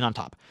LLB on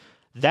top.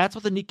 That's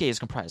what the Nikkei is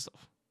comprised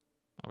of,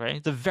 okay?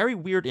 It's a very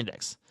weird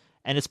index,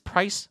 and it's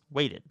price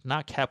weighted,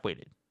 not cap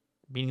weighted,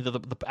 meaning that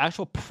the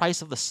actual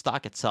price of the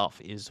stock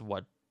itself is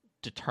what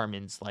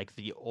determines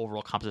the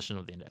overall composition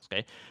of the index,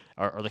 okay,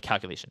 or the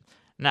calculation.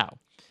 Now,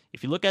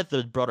 if you look at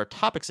the broader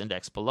topics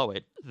index below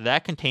it,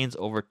 that contains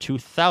over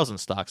 2,000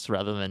 stocks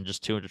rather than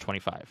just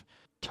 225.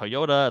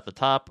 Toyota at the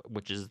top,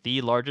 which is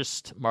the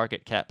largest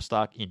market cap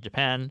stock in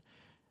Japan.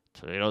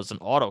 Toyota is an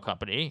auto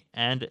company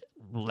and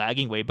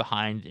lagging way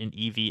behind in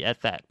EV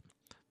at that.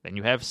 Then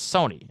you have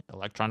Sony,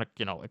 electronic,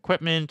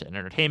 equipment and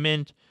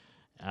entertainment.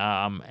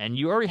 And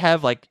you already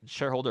have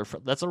shareholder.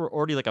 That's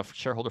already a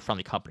shareholder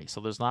friendly company,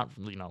 so there's not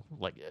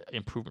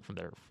improvement from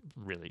there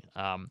really.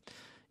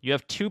 You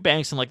have two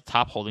banks in the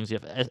top holdings. You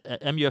have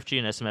MUFG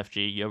and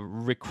SMFG. You have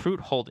Recruit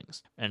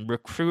Holdings, and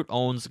Recruit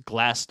owns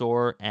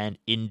Glassdoor and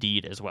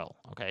Indeed as well.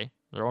 Okay,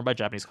 they're owned by a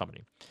Japanese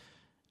company.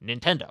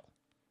 Nintendo.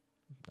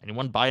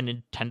 Anyone buy a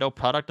Nintendo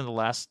product in the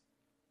last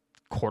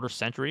quarter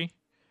century?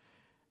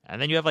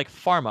 And then you have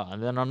pharma,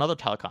 and then another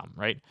telecom,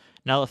 right?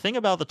 Now, the thing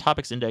about the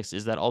topics index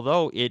is that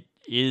although it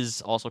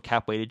is also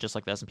cap weighted just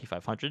like the S&P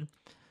 500,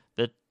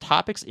 the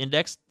topics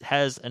index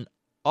has an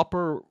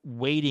upper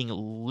weighting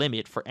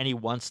limit for any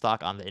one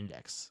stock on the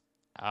index.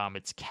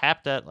 It's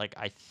capped at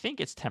I think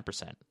it's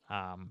 10%.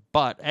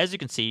 But as you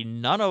can see,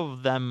 none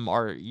of them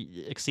are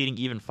exceeding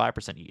even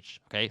 5% each.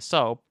 Okay,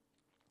 so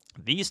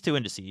these two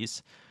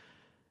indices,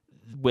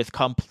 with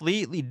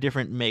completely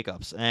different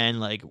makeups and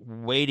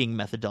weighting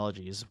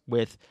methodologies,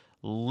 with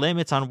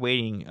limits on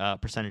weighting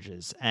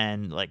percentages,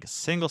 and like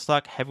single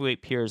stock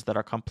heavyweight peers that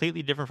are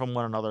completely different from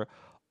one another,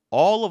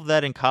 all of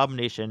that in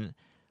combination,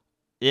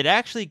 it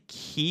actually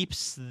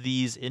keeps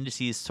these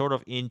indices sort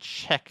of in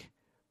check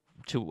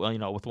to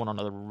with one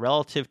another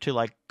relative to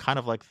like kind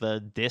of like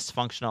the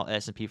dysfunctional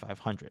S&P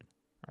 500,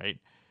 right?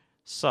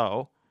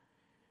 So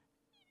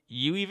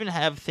you even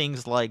have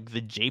things like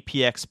the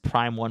JPX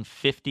Prime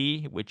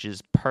 150, which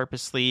is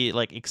purposely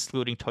like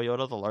excluding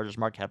Toyota, the largest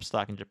market cap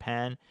stock in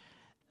Japan.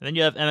 And then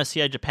you have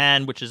MSCI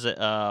Japan, which is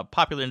a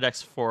popular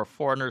index for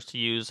foreigners to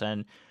use,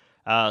 and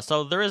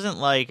so there isn't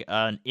like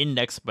an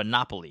index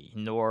monopoly,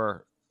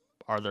 nor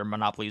are there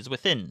monopolies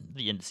within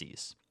the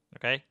indices.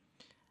 Okay,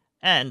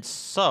 and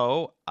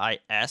so I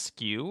ask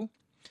you,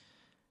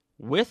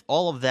 with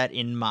all of that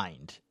in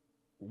mind,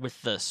 with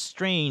the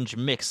strange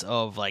mix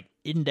of like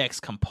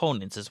index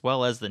components as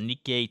well as the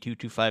Nikkei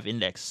 225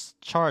 index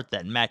chart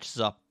that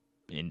matches up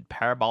in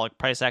parabolic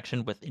price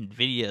action with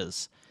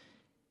Nvidia's,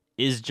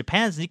 is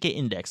Japan's Nikkei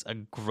index a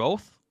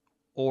growth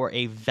or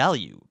a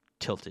value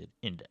tilted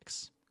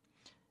index?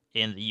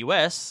 In the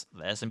US,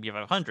 the S&P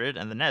 500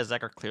 and the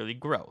Nasdaq are clearly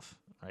growth,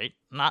 right?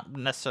 Not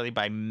necessarily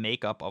by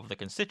makeup of the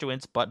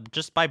constituents, but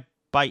just by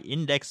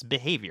index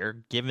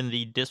behavior, given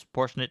the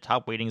disproportionate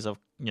top weightings of,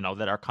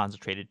 that are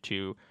concentrated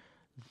to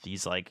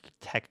these like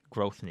tech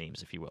growth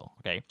names, if you will.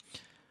 Okay.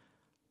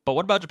 But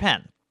what about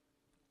Japan?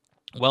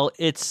 Well,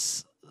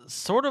 it's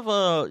sort of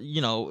a,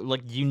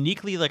 like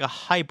uniquely like a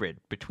hybrid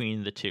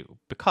between the two,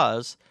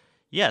 because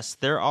yes,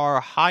 there are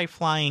high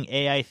flying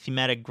AI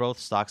thematic growth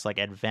stocks like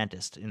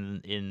Advantest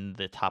in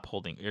the top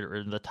holding or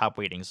in the top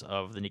weightings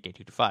of the Nikkei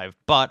 225.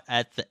 But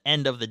at the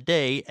end of the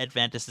day,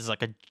 Advantest is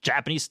like a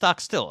Japanese stock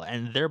still,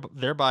 and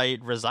thereby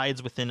it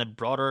resides within a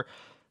broader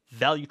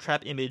value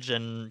trap image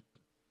and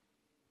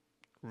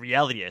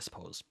reality, I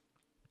suppose.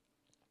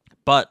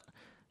 But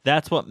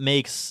that's what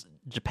makes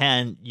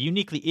Japan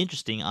uniquely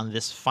interesting on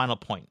this final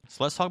point.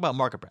 So let's talk about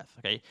market breadth,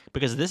 okay?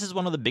 Because this is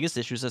one of the biggest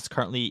issues that's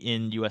currently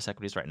in U.S.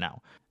 equities right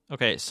now.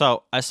 Okay,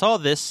 so I saw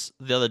this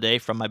the other day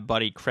from my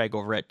buddy Craig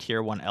over at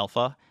Tier 1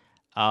 Alpha.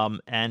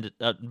 And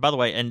by the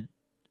way, and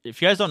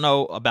if you guys don't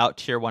know about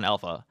Tier 1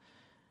 Alpha,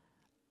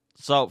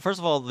 so first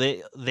of all,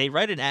 they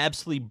write an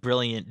absolutely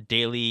brilliant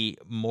daily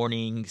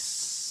morning,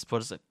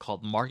 what is it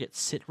called, market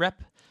sit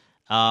rep.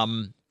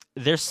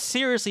 They're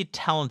seriously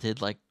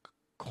talented, like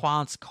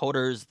quants,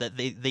 coders, that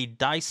they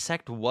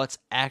dissect what's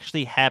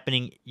actually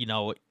happening,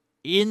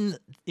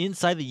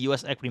 inside the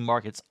U.S. equity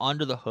markets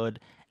under the hood,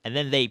 and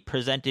then they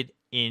present it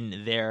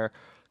in their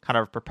kind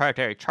of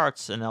proprietary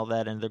charts and all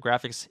that, and the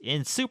graphics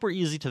in super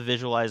easy to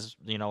visualize,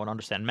 and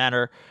understand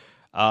manner,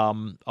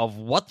 of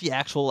what the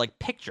actual like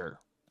picture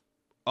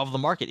of the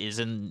market is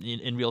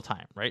in real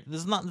time, right?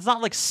 It's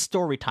not like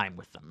story time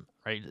with them,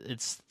 right?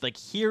 It's like,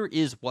 here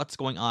is what's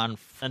going on.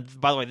 And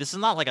by the way, this is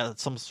not like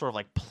some sort of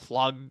like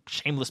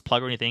shameless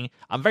plug or anything.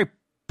 I'm very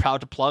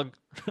proud to plug,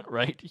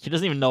 right? He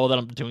doesn't even know that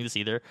I'm doing this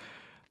either.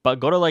 But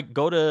go to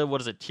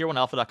what is it,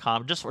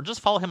 tier1alpha.com,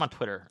 just follow him on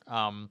Twitter.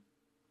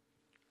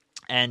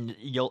 And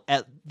you'll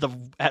at the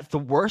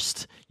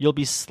worst you'll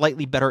be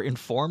slightly better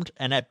informed,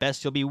 and at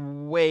best you'll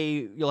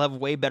have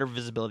way better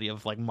visibility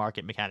of like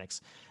market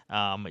mechanics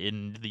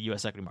in the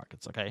U.S. equity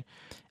markets. Okay.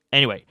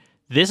 Anyway,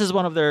 this is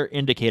one of their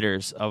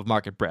indicators of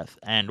market breadth,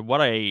 and what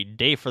a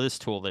day for this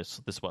tool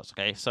this was.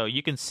 Okay, so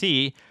you can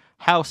see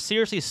how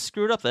seriously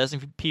screwed up the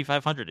S&P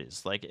 500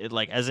 is. Like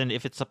as in,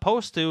 if it's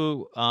supposed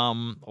to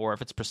or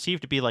if it's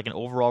perceived to be like an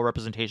overall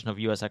representation of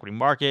U.S. equity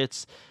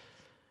markets.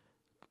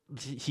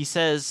 He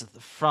says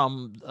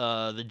from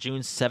the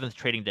June 7th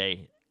trading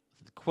day,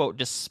 quote,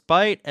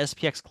 despite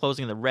SPX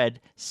closing in the red,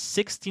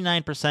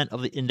 69%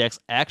 of the index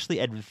actually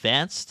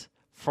advanced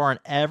for an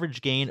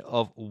average gain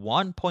of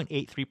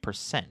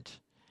 1.83%.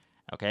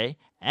 Okay?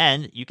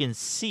 And you can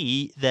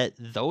see that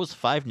those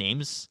five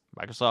names,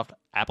 Microsoft,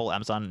 Apple,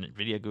 Amazon,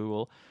 Nvidia,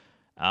 Google,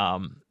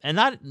 and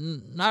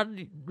not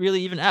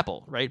really even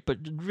Apple, right? But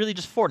really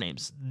just four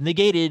names,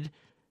 negated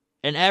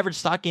an average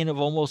stock gain of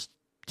almost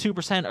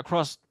 2%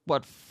 across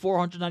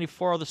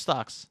 494 other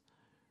stocks,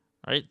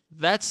 right?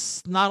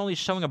 That's not only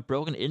showing a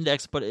broken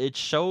index, but it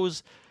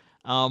shows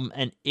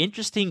an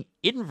interesting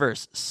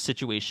inverse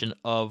situation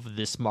of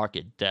this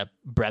market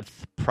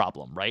breadth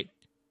problem, right?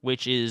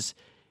 Which is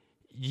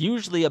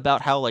usually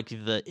about how like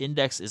the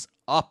index is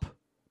up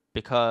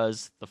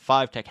because the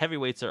five tech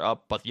heavyweights are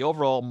up, but the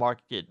overall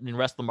market and the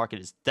rest of the market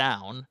is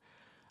down.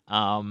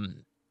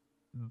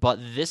 But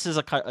this is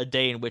a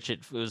day in which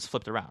it was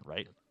flipped around,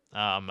 right?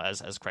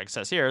 As Craig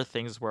says here,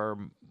 things were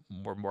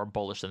more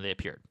bullish than they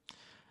appeared.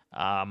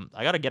 I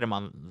got to get him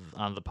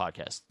on the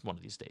podcast one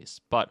of these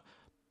days. But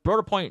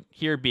broader point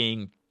here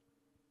being,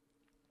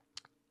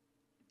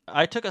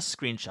 I took a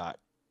screenshot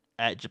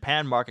at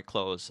Japan market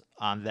close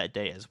on that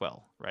day as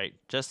well, right?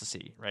 Just to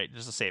see, right?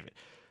 Just to save it.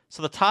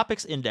 So the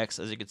Topix index,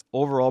 as you can see,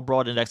 overall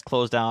broad index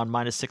closed down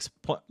minus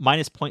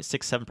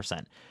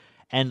 0.67%.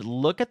 And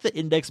look at the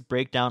index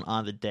breakdown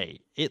on the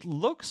day. It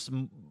looks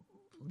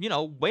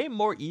way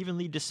more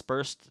evenly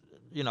dispersed,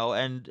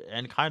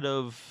 and kind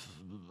of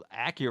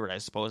accurate, I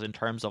suppose, in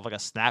terms of like a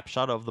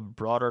snapshot of the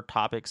broader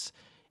topics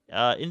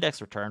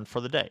index return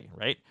for the day,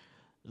 right?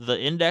 The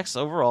index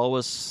overall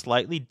was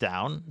slightly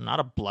down, not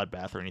a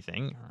bloodbath or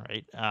anything,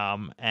 right?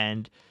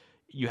 And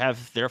you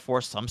have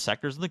therefore some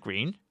sectors in the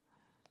green,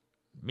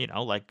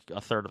 like a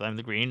third of them in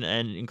the green,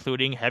 and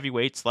including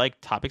heavyweights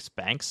like topics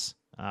banks,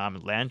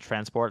 land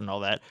transport, and all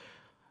that.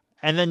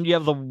 And then you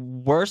have the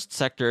worst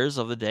sectors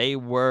of the day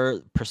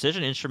were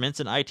precision instruments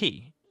and IT,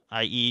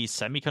 i.e.,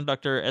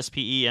 semiconductor,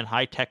 SPE, and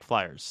high tech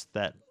flyers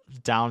that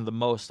down the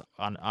most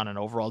on an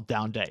overall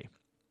down day.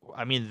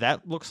 I mean,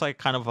 that looks like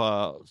kind of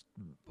a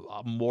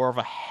more of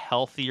a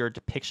healthier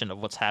depiction of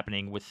what's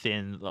happening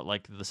within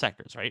the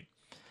sectors, right?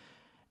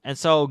 And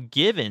so,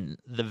 given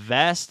the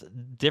vast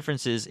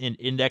differences in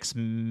index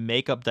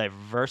makeup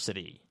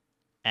diversity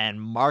and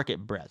market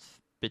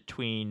breadth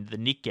between the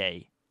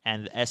Nikkei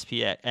and the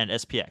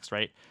SPX,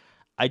 right?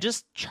 I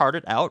just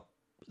charted out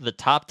the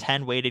top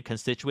 10 weighted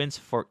constituents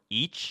for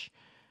each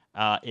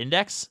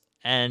index.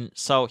 And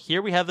so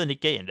here we have the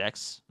Nikkei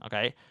index,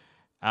 okay?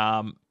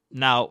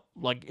 Now,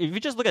 if you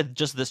just look at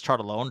just this chart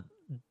alone,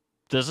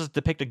 does this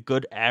depict a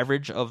good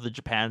average of the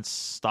Japan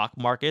stock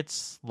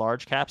markets,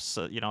 large caps,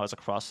 as a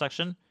cross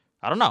section?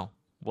 I don't know.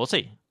 We'll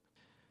see.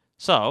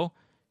 So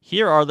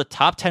here are the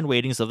top 10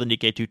 weightings of the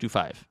Nikkei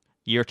 225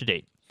 year to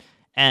date.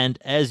 And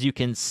as you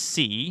can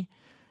see,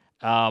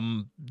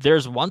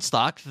 there's one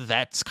stock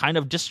that's kind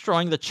of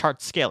destroying the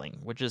chart scaling,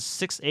 which is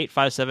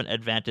 6857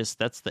 Advantis.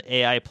 That's the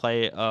AI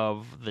play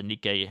of the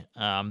Nikkei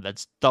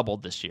that's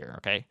doubled this year,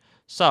 okay?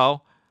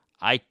 So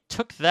I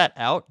took that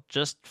out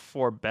just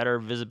for better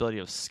visibility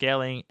of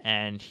scaling,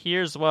 and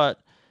here's what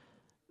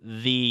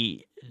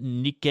the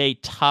Nikkei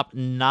top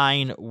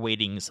 9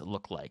 weightings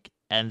look like.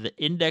 And the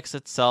index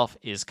itself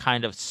is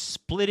kind of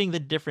splitting the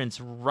difference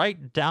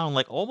right down,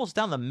 almost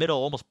down the middle,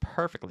 almost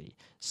perfectly.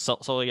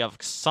 So you have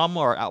some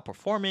are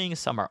outperforming,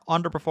 some are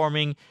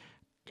underperforming,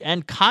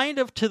 and kind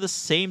of to the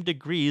same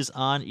degrees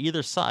on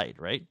either side,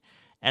 right?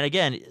 And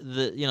again,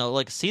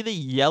 see the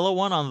yellow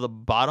one on the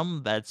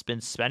bottom that's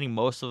been spending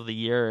most of the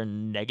year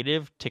in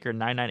negative, ticker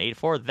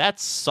 9984?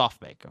 That's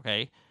SoftBank,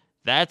 okay?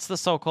 That's the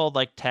so-called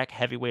tech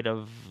heavyweight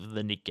of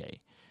the Nikkei.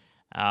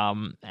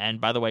 And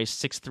by the way,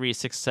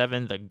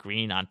 6367, the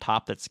green on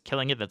top that's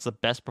killing it, that's the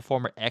best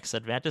performer ex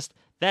Advantis.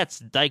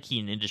 That's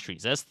Daikin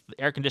Industries. That's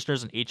the air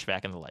conditioners and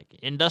HVAC and the like.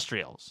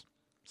 Industrials.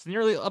 It's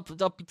nearly up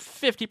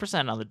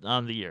 50%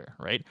 on the year,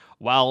 right?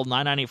 While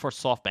 9984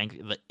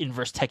 SoftBank, the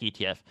inverse tech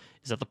ETF,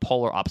 is at the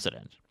polar opposite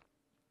end.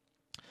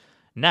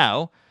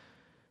 Now,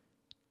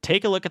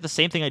 take a look at the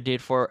same thing I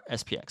did for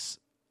SPX.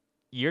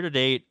 Year to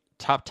date,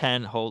 top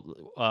 10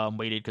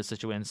 weighted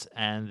constituents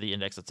and the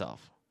index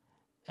itself.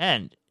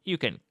 And you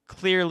can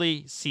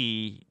clearly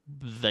see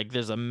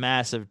there's a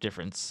massive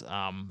difference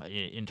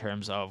in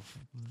terms of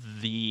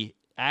the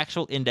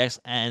actual index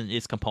and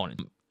its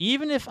component.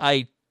 Even if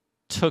I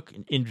took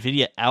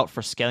NVIDIA out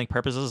for scaling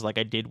purposes like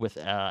I did with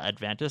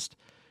Advantist,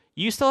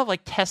 you still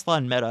have Tesla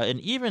and Meta,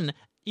 and even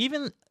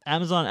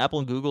Amazon, Apple,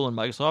 and Google, and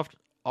Microsoft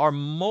are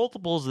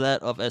multiples of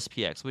that of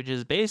SPX, which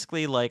is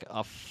basically like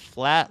a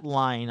flat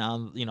line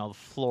on the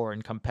floor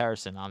in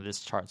comparison on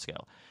this chart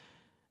scale.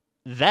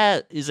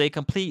 That is a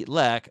complete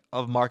lack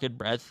of market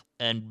breadth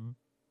and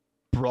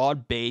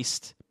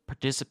broad-based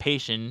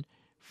participation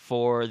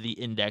for the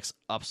index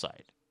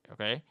upside,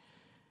 okay?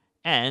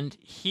 And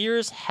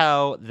here's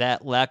how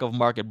that lack of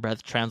market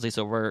breadth translates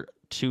over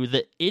to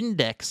the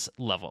index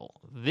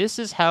level. This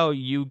is how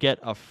you get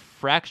a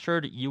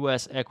fractured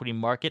U.S. equity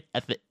market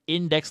at the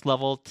index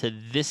level to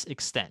this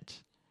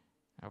extent,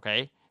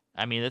 okay?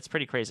 I mean, that's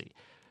pretty crazy.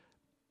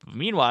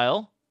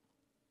 Meanwhile,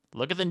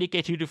 look at the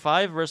Nikkei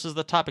 225 versus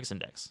the Topics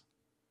Index.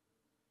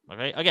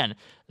 Okay, again,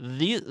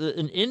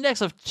 an index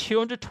of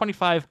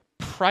 225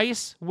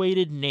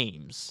 price-weighted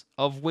names,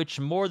 of which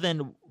more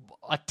than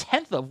a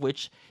tenth of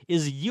which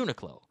is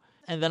Uniqlo.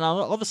 And then on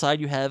the other side,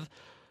 you have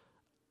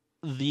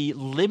the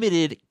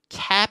limited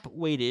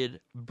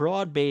cap-weighted,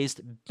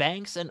 broad-based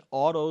banks and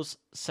autos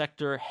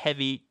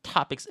sector-heavy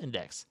Topics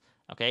Index.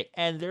 Okay,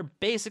 and they're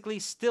basically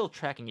still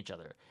tracking each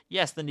other.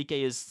 Yes, the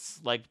Nikkei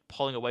is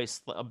pulling away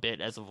a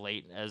bit as of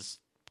late, as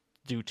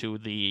due to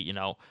the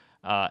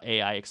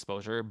AI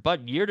exposure,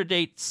 but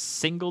year-to-date,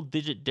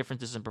 single-digit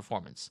differences in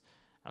performance.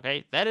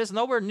 Okay, that is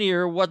nowhere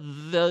near what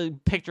the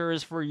picture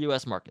is for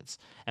U.S. markets.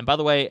 And by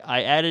the way,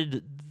 I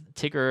added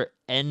ticker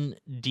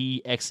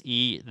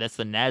NDXE, that's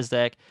the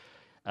Nasdaq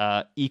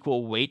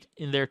equal weight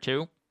in there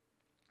too.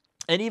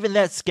 And even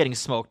that's getting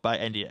smoked by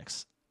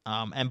NDX.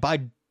 And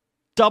by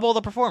double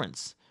the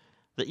performance.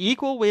 The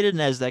equal weighted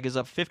Nasdaq is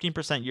up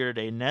 15%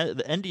 year-to-date.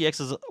 The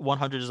NDX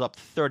 100 is up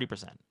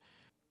 30%.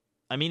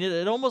 I mean,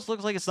 it almost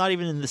looks like it's not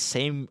even in the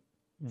same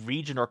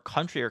region or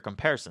country or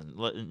comparison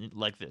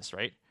like this,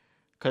 right?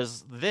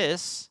 Because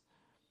this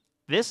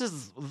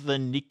is the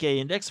Nikkei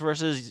index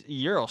versus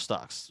Euro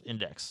Stocks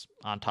index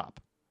on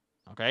top,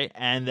 okay?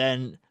 And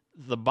then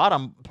the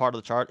bottom part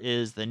of the chart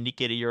is the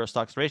Nikkei to Euro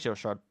Stocks ratio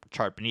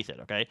chart beneath it,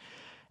 okay?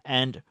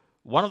 And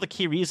one of the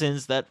key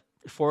reasons that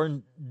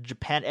foreign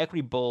Japan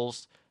equity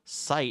bulls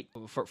cite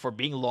for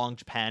being long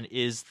Japan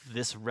is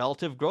this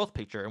relative growth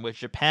picture in which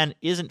Japan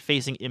isn't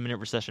facing imminent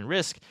recession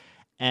risk.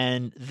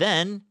 And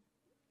then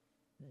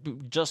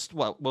just,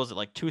 what was it,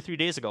 like 2-3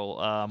 days ago,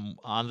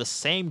 on the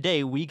same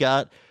day, we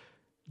got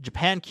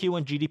Japan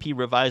Q1 GDP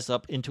revised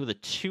up into the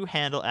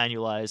 2-handle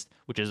annualized,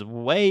 which is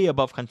way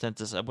above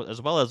consensus,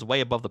 as well as way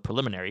above the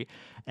preliminary.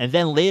 And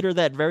then later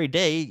that very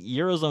day,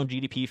 Eurozone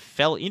GDP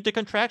fell into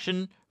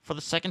contraction for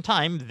the second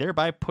time,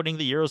 thereby putting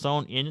the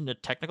Eurozone in a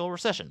technical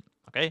recession.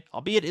 Okay,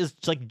 albeit is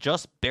like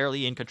just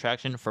barely in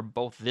contraction for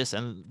both this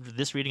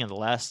reading and the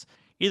last.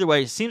 Either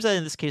way, it seems that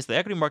in this case, the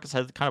equity markets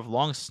had kind of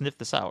long sniffed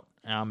this out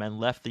and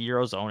left the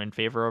Eurozone in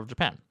favor of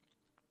Japan.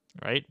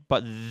 Right?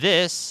 But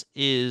this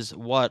is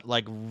what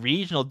like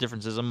regional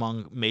differences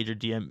among major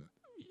DM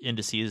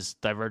indices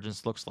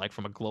divergence looks like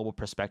from a global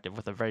perspective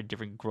with a very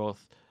different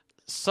growth.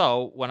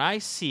 So when I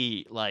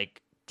see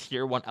like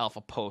tier 1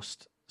 alpha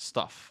post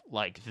stuff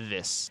like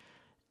this,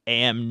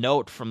 AM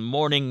note from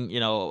morning,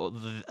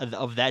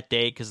 of that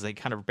day, because they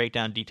kind of break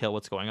down detail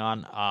what's going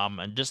on.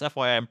 And just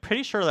FYI, I'm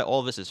pretty sure that all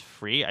of this is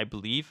free, I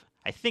believe.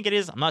 I think it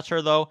is. I'm not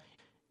sure, though.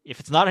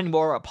 If it's not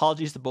anymore,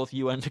 apologies to both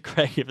you and to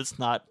Craig if it's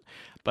not.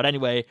 But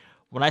anyway,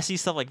 when I see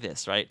stuff like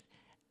this, right,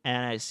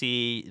 and I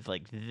see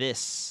like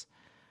this,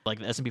 like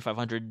the S&P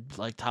 500,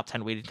 like top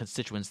 10 weighted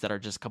constituents that are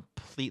just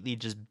completely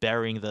just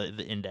burying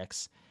the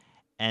index,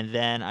 and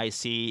then I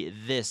see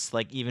this,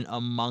 like even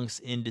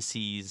amongst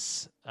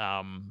indices,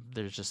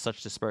 there's just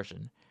such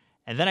dispersion.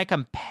 And then I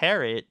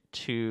compare it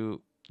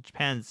to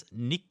Japan's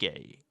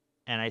Nikkei,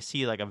 and I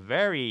see like a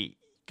very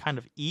kind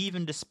of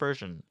even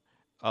dispersion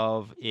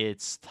of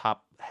its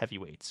top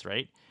heavyweights,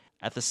 right?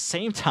 At the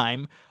same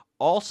time,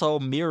 also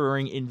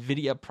mirroring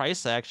NVIDIA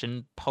price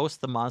action post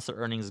the monster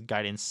earnings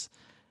guidance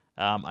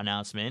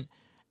announcement,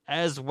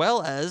 as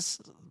well as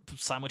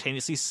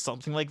simultaneously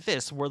something like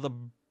this, where the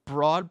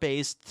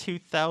broad-based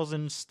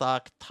 2000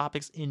 stock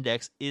topics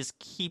index is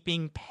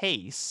keeping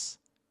pace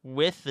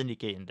with the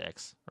Nikkei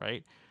index,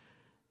 right?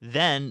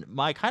 Then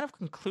my kind of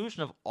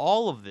conclusion of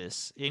all of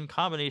this in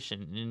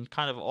combination, in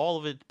kind of all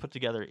of it put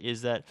together,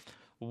 is that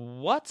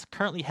what's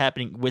currently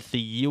happening with the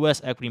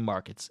U.S. equity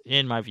markets,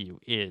 in my view,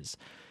 is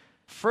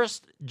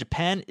first,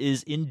 Japan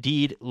is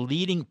indeed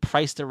leading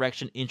price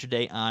direction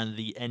intraday on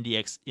the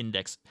NDX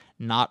index.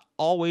 Not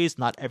always,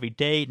 not every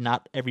day,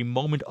 not every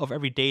moment of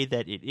every day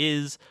that it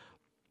is,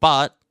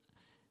 but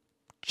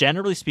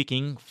generally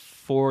speaking,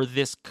 for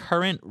this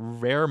current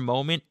rare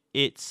moment,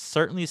 it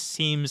certainly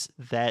seems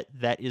that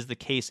that is the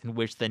case in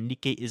which the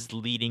Nikkei is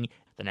leading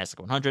the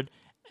Nasdaq 100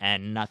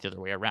 and not the other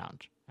way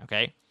around,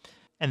 okay?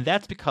 And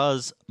that's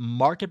because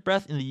market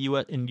breadth in the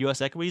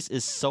U.S. equities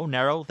is so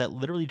narrow that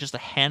literally just a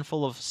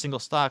handful of single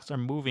stocks are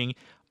moving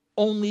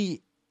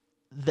only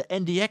the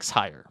NDX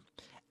higher.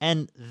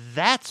 And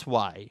that's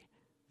why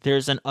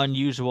there's an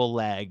unusual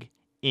lag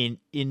in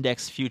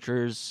index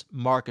futures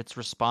markets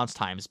response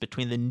times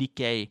between the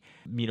Nikkei,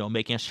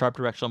 making a sharp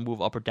directional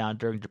move up or down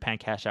during Japan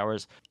cash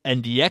hours.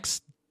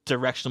 NDX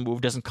directional move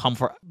doesn't come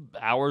for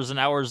hours and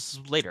hours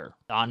later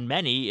on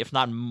many, if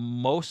not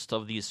most,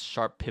 of these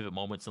sharp pivot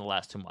moments in the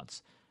last 2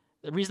 months.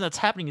 The reason that's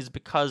happening is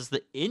because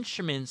the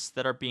instruments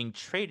that are being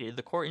traded,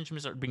 the core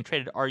instruments that are being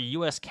traded, are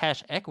U.S.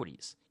 cash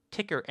equities,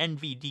 ticker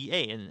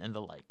NVDA and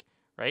the like,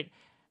 right?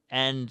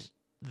 And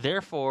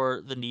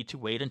therefore, the need to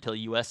wait until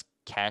U.S.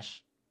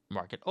 cash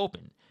market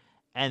open.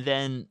 And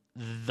then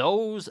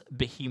those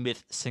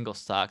behemoth single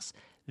stocks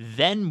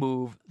then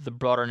move the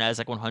broader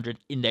NASDAQ 100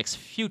 index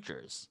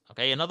futures.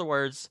 Okay, in other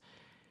words,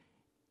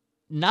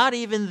 not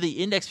even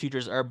the index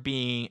futures are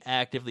being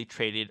actively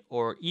traded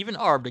or even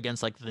arbed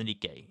against like the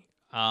Nikkei.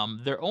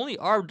 They're only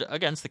arbed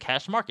against the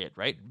cash market,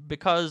 right?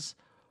 Because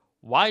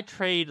why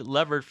trade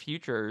levered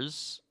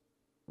futures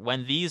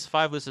when these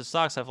 5 listed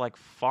stocks have like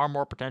far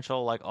more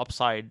potential like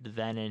upside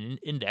than an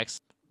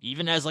index,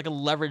 even as like a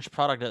leveraged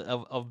product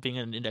of being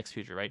an index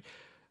future, right?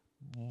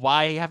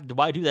 Why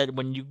do that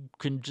when you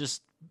can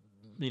just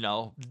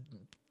not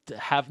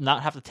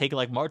have to take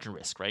like margin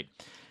risk, right?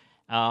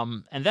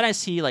 And then I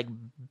see like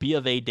B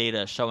of A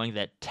data showing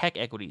that tech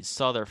equities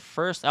saw their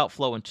first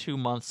outflow in 2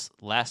 months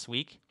last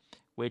week,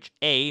 which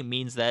A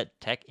means that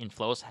tech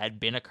inflows had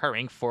been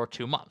occurring for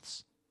 2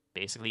 months,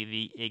 basically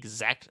the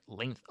exact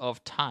length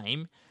of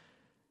time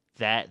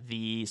that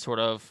the sort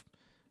of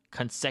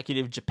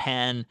consecutive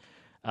Japan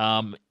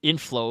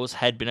inflows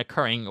had been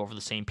occurring over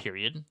the same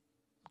period.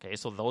 Okay,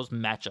 so those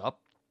match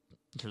up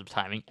in terms of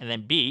timing. And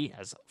then B,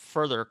 as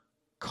further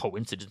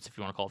coincidence, if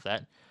you want to call it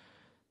that,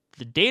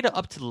 the data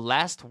up to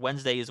last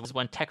Wednesday was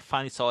when tech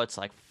finally saw its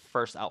like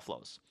first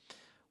outflows.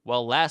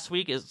 Well, last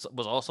week was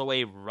also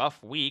a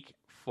rough week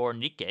for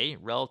Nikkei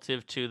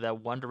relative to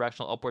that one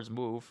directional upwards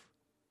move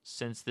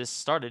since this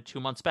started 2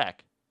 months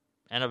back,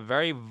 and a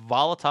very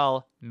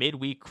volatile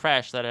midweek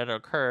crash that had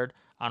occurred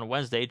on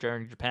Wednesday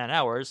during Japan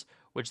hours,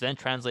 which then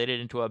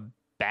translated into a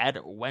bad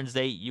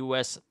Wednesday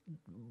U.S.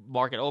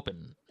 market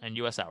open and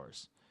U.S.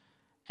 hours.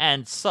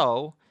 And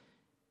so,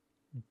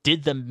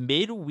 did the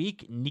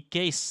midweek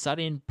Nikkei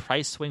sudden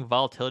price swing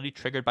volatility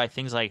triggered by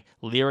things like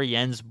lira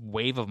yen's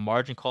wave of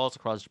margin calls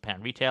across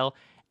Japan retail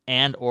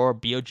and or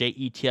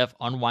BOJ ETF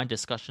unwind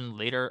discussion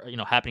later,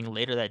 happening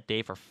later that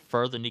day for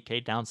further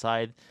Nikkei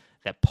downside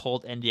that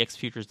pulled NDX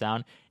futures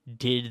down.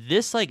 Did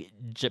this like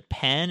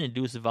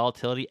Japan-induced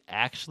volatility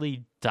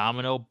actually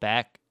domino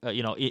back,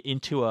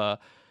 into a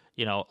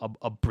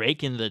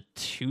break in the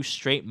 2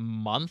 straight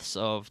months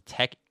of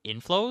tech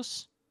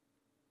inflows?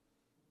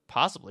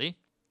 Possibly.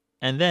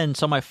 And then,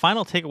 so my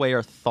final takeaway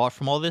or thought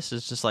from all this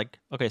is just like,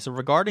 okay, so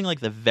regarding like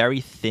the very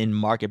thin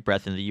market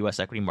breadth in the U.S.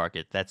 equity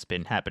market that's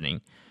been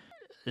happening,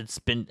 that's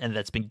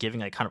been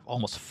giving like kind of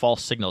almost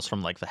false signals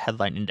from like the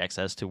headline index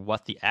as to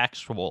what the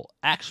actual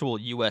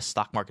U.S.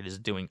 stock market is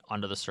doing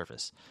under the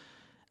surface,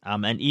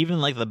 and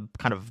even like the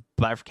kind of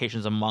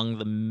bifurcations among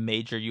the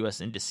major U.S.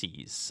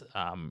 indices,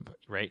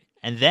 right?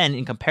 And then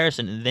in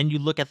comparison, and then you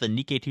look at the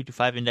Nikkei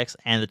 225 index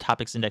and the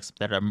Topix index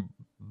that are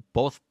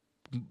both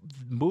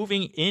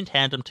moving in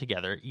tandem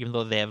together, even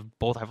though they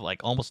both have like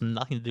almost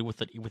nothing to do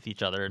with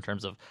each other in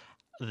terms of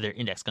their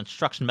index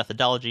construction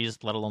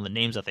methodologies, let alone the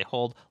names that they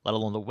hold, let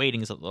alone the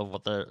weightings of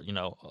what the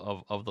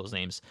of those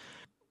names,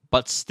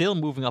 but still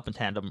moving up in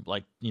tandem,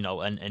 like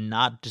and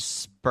not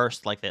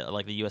dispersed like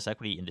the U.S.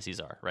 equity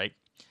indices are, right?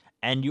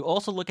 And you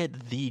also look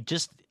at the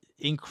just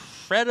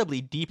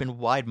incredibly deep and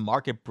wide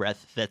market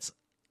breadth that's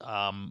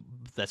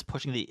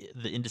pushing the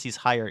indices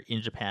higher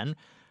in Japan,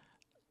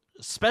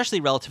 especially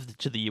relative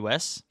to the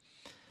U.S.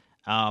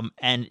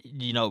 And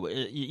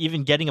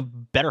even getting a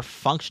better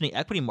functioning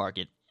equity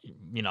market,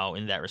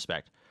 in that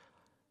respect.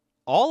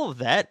 All of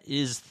that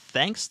is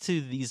thanks to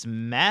these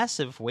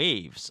massive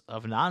waves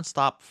of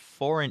nonstop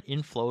foreign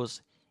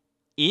inflows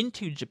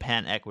into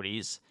Japan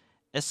equities,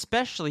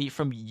 especially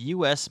from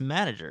U.S.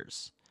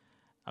 managers.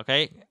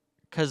 Okay?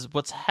 Because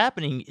what's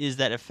happening is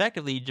that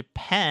effectively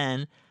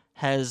Japan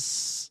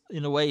has,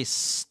 in a way,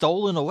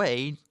 stolen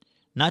away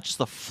not just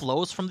the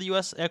flows from the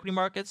U.S. equity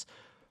markets,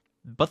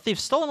 but they've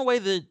stolen away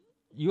the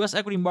U.S.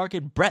 equity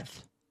market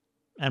breadth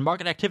and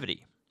market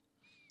activity.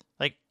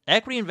 Like,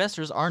 equity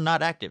investors are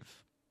not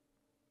active.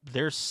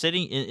 They're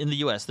sitting in the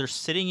U.S. They're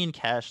sitting in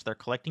cash. They're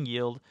collecting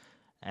yield,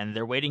 and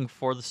they're waiting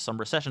for some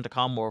recession to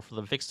come or for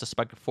the VIX to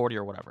spike to 40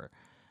 or whatever.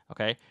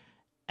 Okay?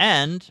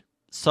 And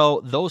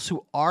so those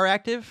who are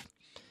active,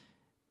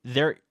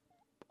 they're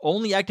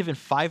only active in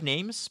 5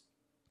 names,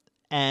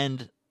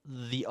 and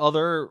the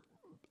other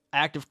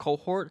active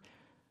cohort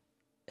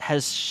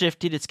has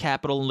shifted its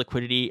capital and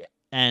liquidity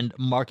and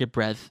market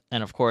breadth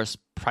and, of course,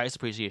 price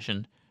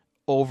appreciation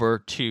over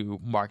to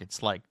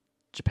markets like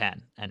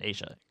Japan and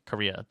Asia,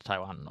 Korea,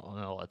 Taiwan,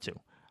 and all that too.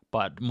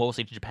 But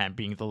mostly to Japan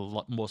being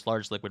the most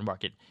large liquid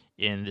market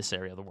in this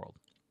area of the world.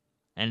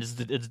 And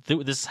this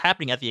is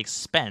happening at the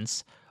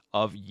expense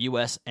of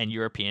U.S. and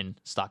European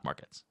stock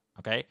markets.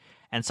 Okay?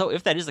 And so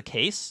if that is the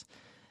case,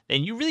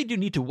 then you really do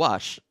need to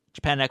watch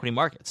Japan equity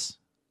markets,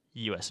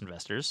 U.S.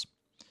 investors,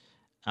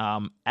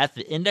 at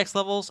the index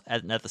levels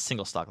and at the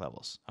single stock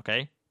levels,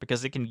 okay?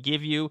 Because it can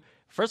give you,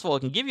 first of all,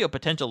 it can give you a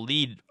potential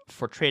lead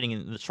for trading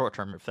in the short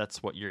term if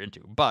that's what you're into.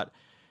 But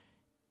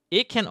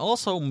it can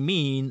also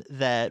mean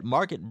that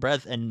market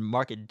breadth and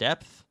market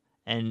depth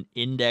and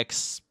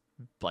index,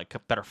 like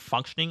better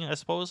functioning, I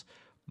suppose,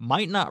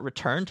 might not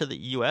return to the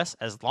U.S.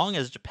 as long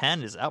as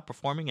Japan is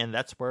outperforming, and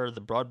that's where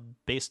the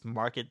broad-based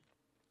market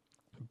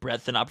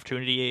breadth and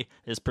opportunity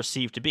is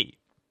perceived to be,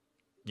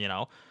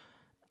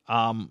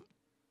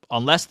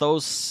 unless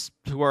those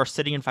who are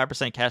sitting in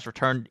 5% cash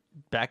return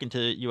back into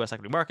U.S.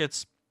 equity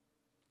markets.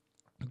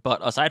 But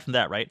aside from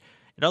that, right,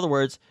 in other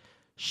words,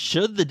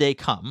 should the day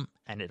come,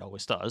 and it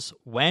always does,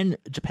 when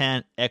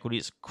Japan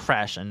equities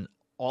crash and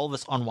all of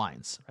this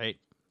unwinds, right,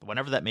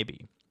 whenever that may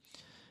be,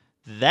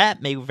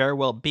 that may very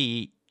well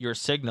be your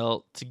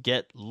signal to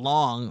get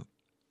long,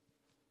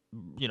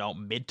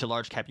 mid to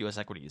large cap U.S.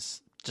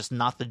 equities, just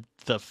not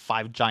the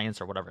 5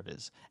 giants or whatever it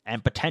is,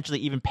 and potentially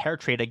even pair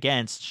trade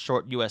against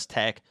short U.S.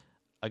 tech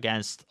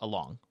against a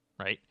long,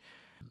 right?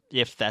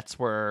 If that's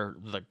where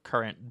the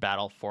current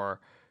battle for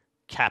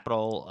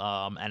capital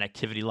and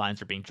activity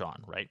lines are being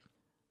drawn, right?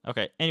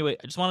 Okay, anyway,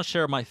 I just want to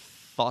share my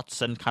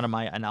thoughts and kind of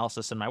my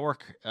analysis and my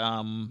work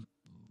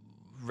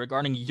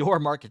regarding your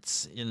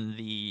markets in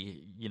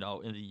the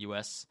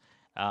U.S.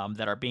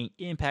 That are being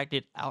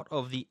impacted out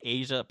of the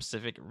Asia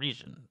Pacific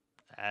region,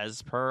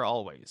 as per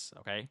always,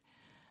 okay?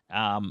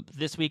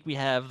 This week we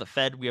have the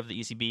Fed, we have the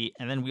ECB,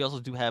 and then we also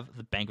do have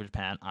the Bank of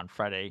Japan on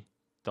Friday.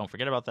 Don't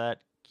forget about that.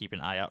 Keep an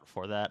eye out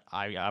for that.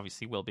 I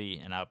obviously will be,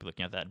 and I'll be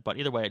looking at that. But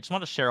either way, I just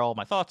want to share all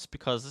my thoughts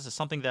because this is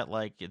something that,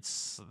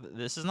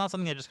 this is not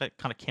something I just kind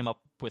of came up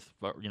with,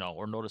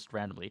 or noticed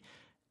randomly.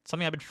 It's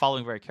something I've been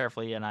following very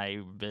carefully, and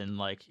I've been,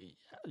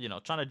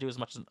 trying to do as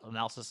much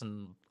analysis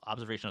and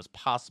observation as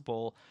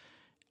possible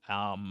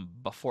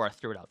before I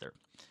threw it out there.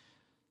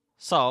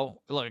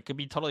 So, look, it could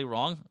be totally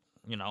wrong,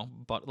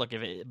 but look,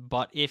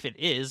 if it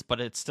is, but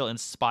it still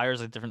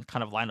inspires a different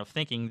kind of line of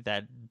thinking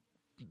that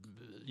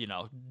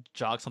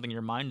jog something in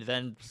your mind,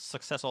 then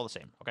success all the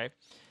same, okay?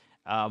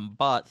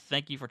 But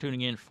thank you for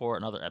tuning in for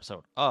another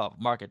episode of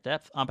Market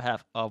Depth. On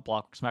behalf of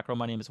Blockworks Macro,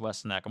 my name is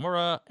Wes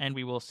Nakamura, and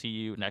we will see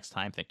you next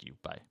time. Thank you.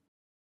 Bye.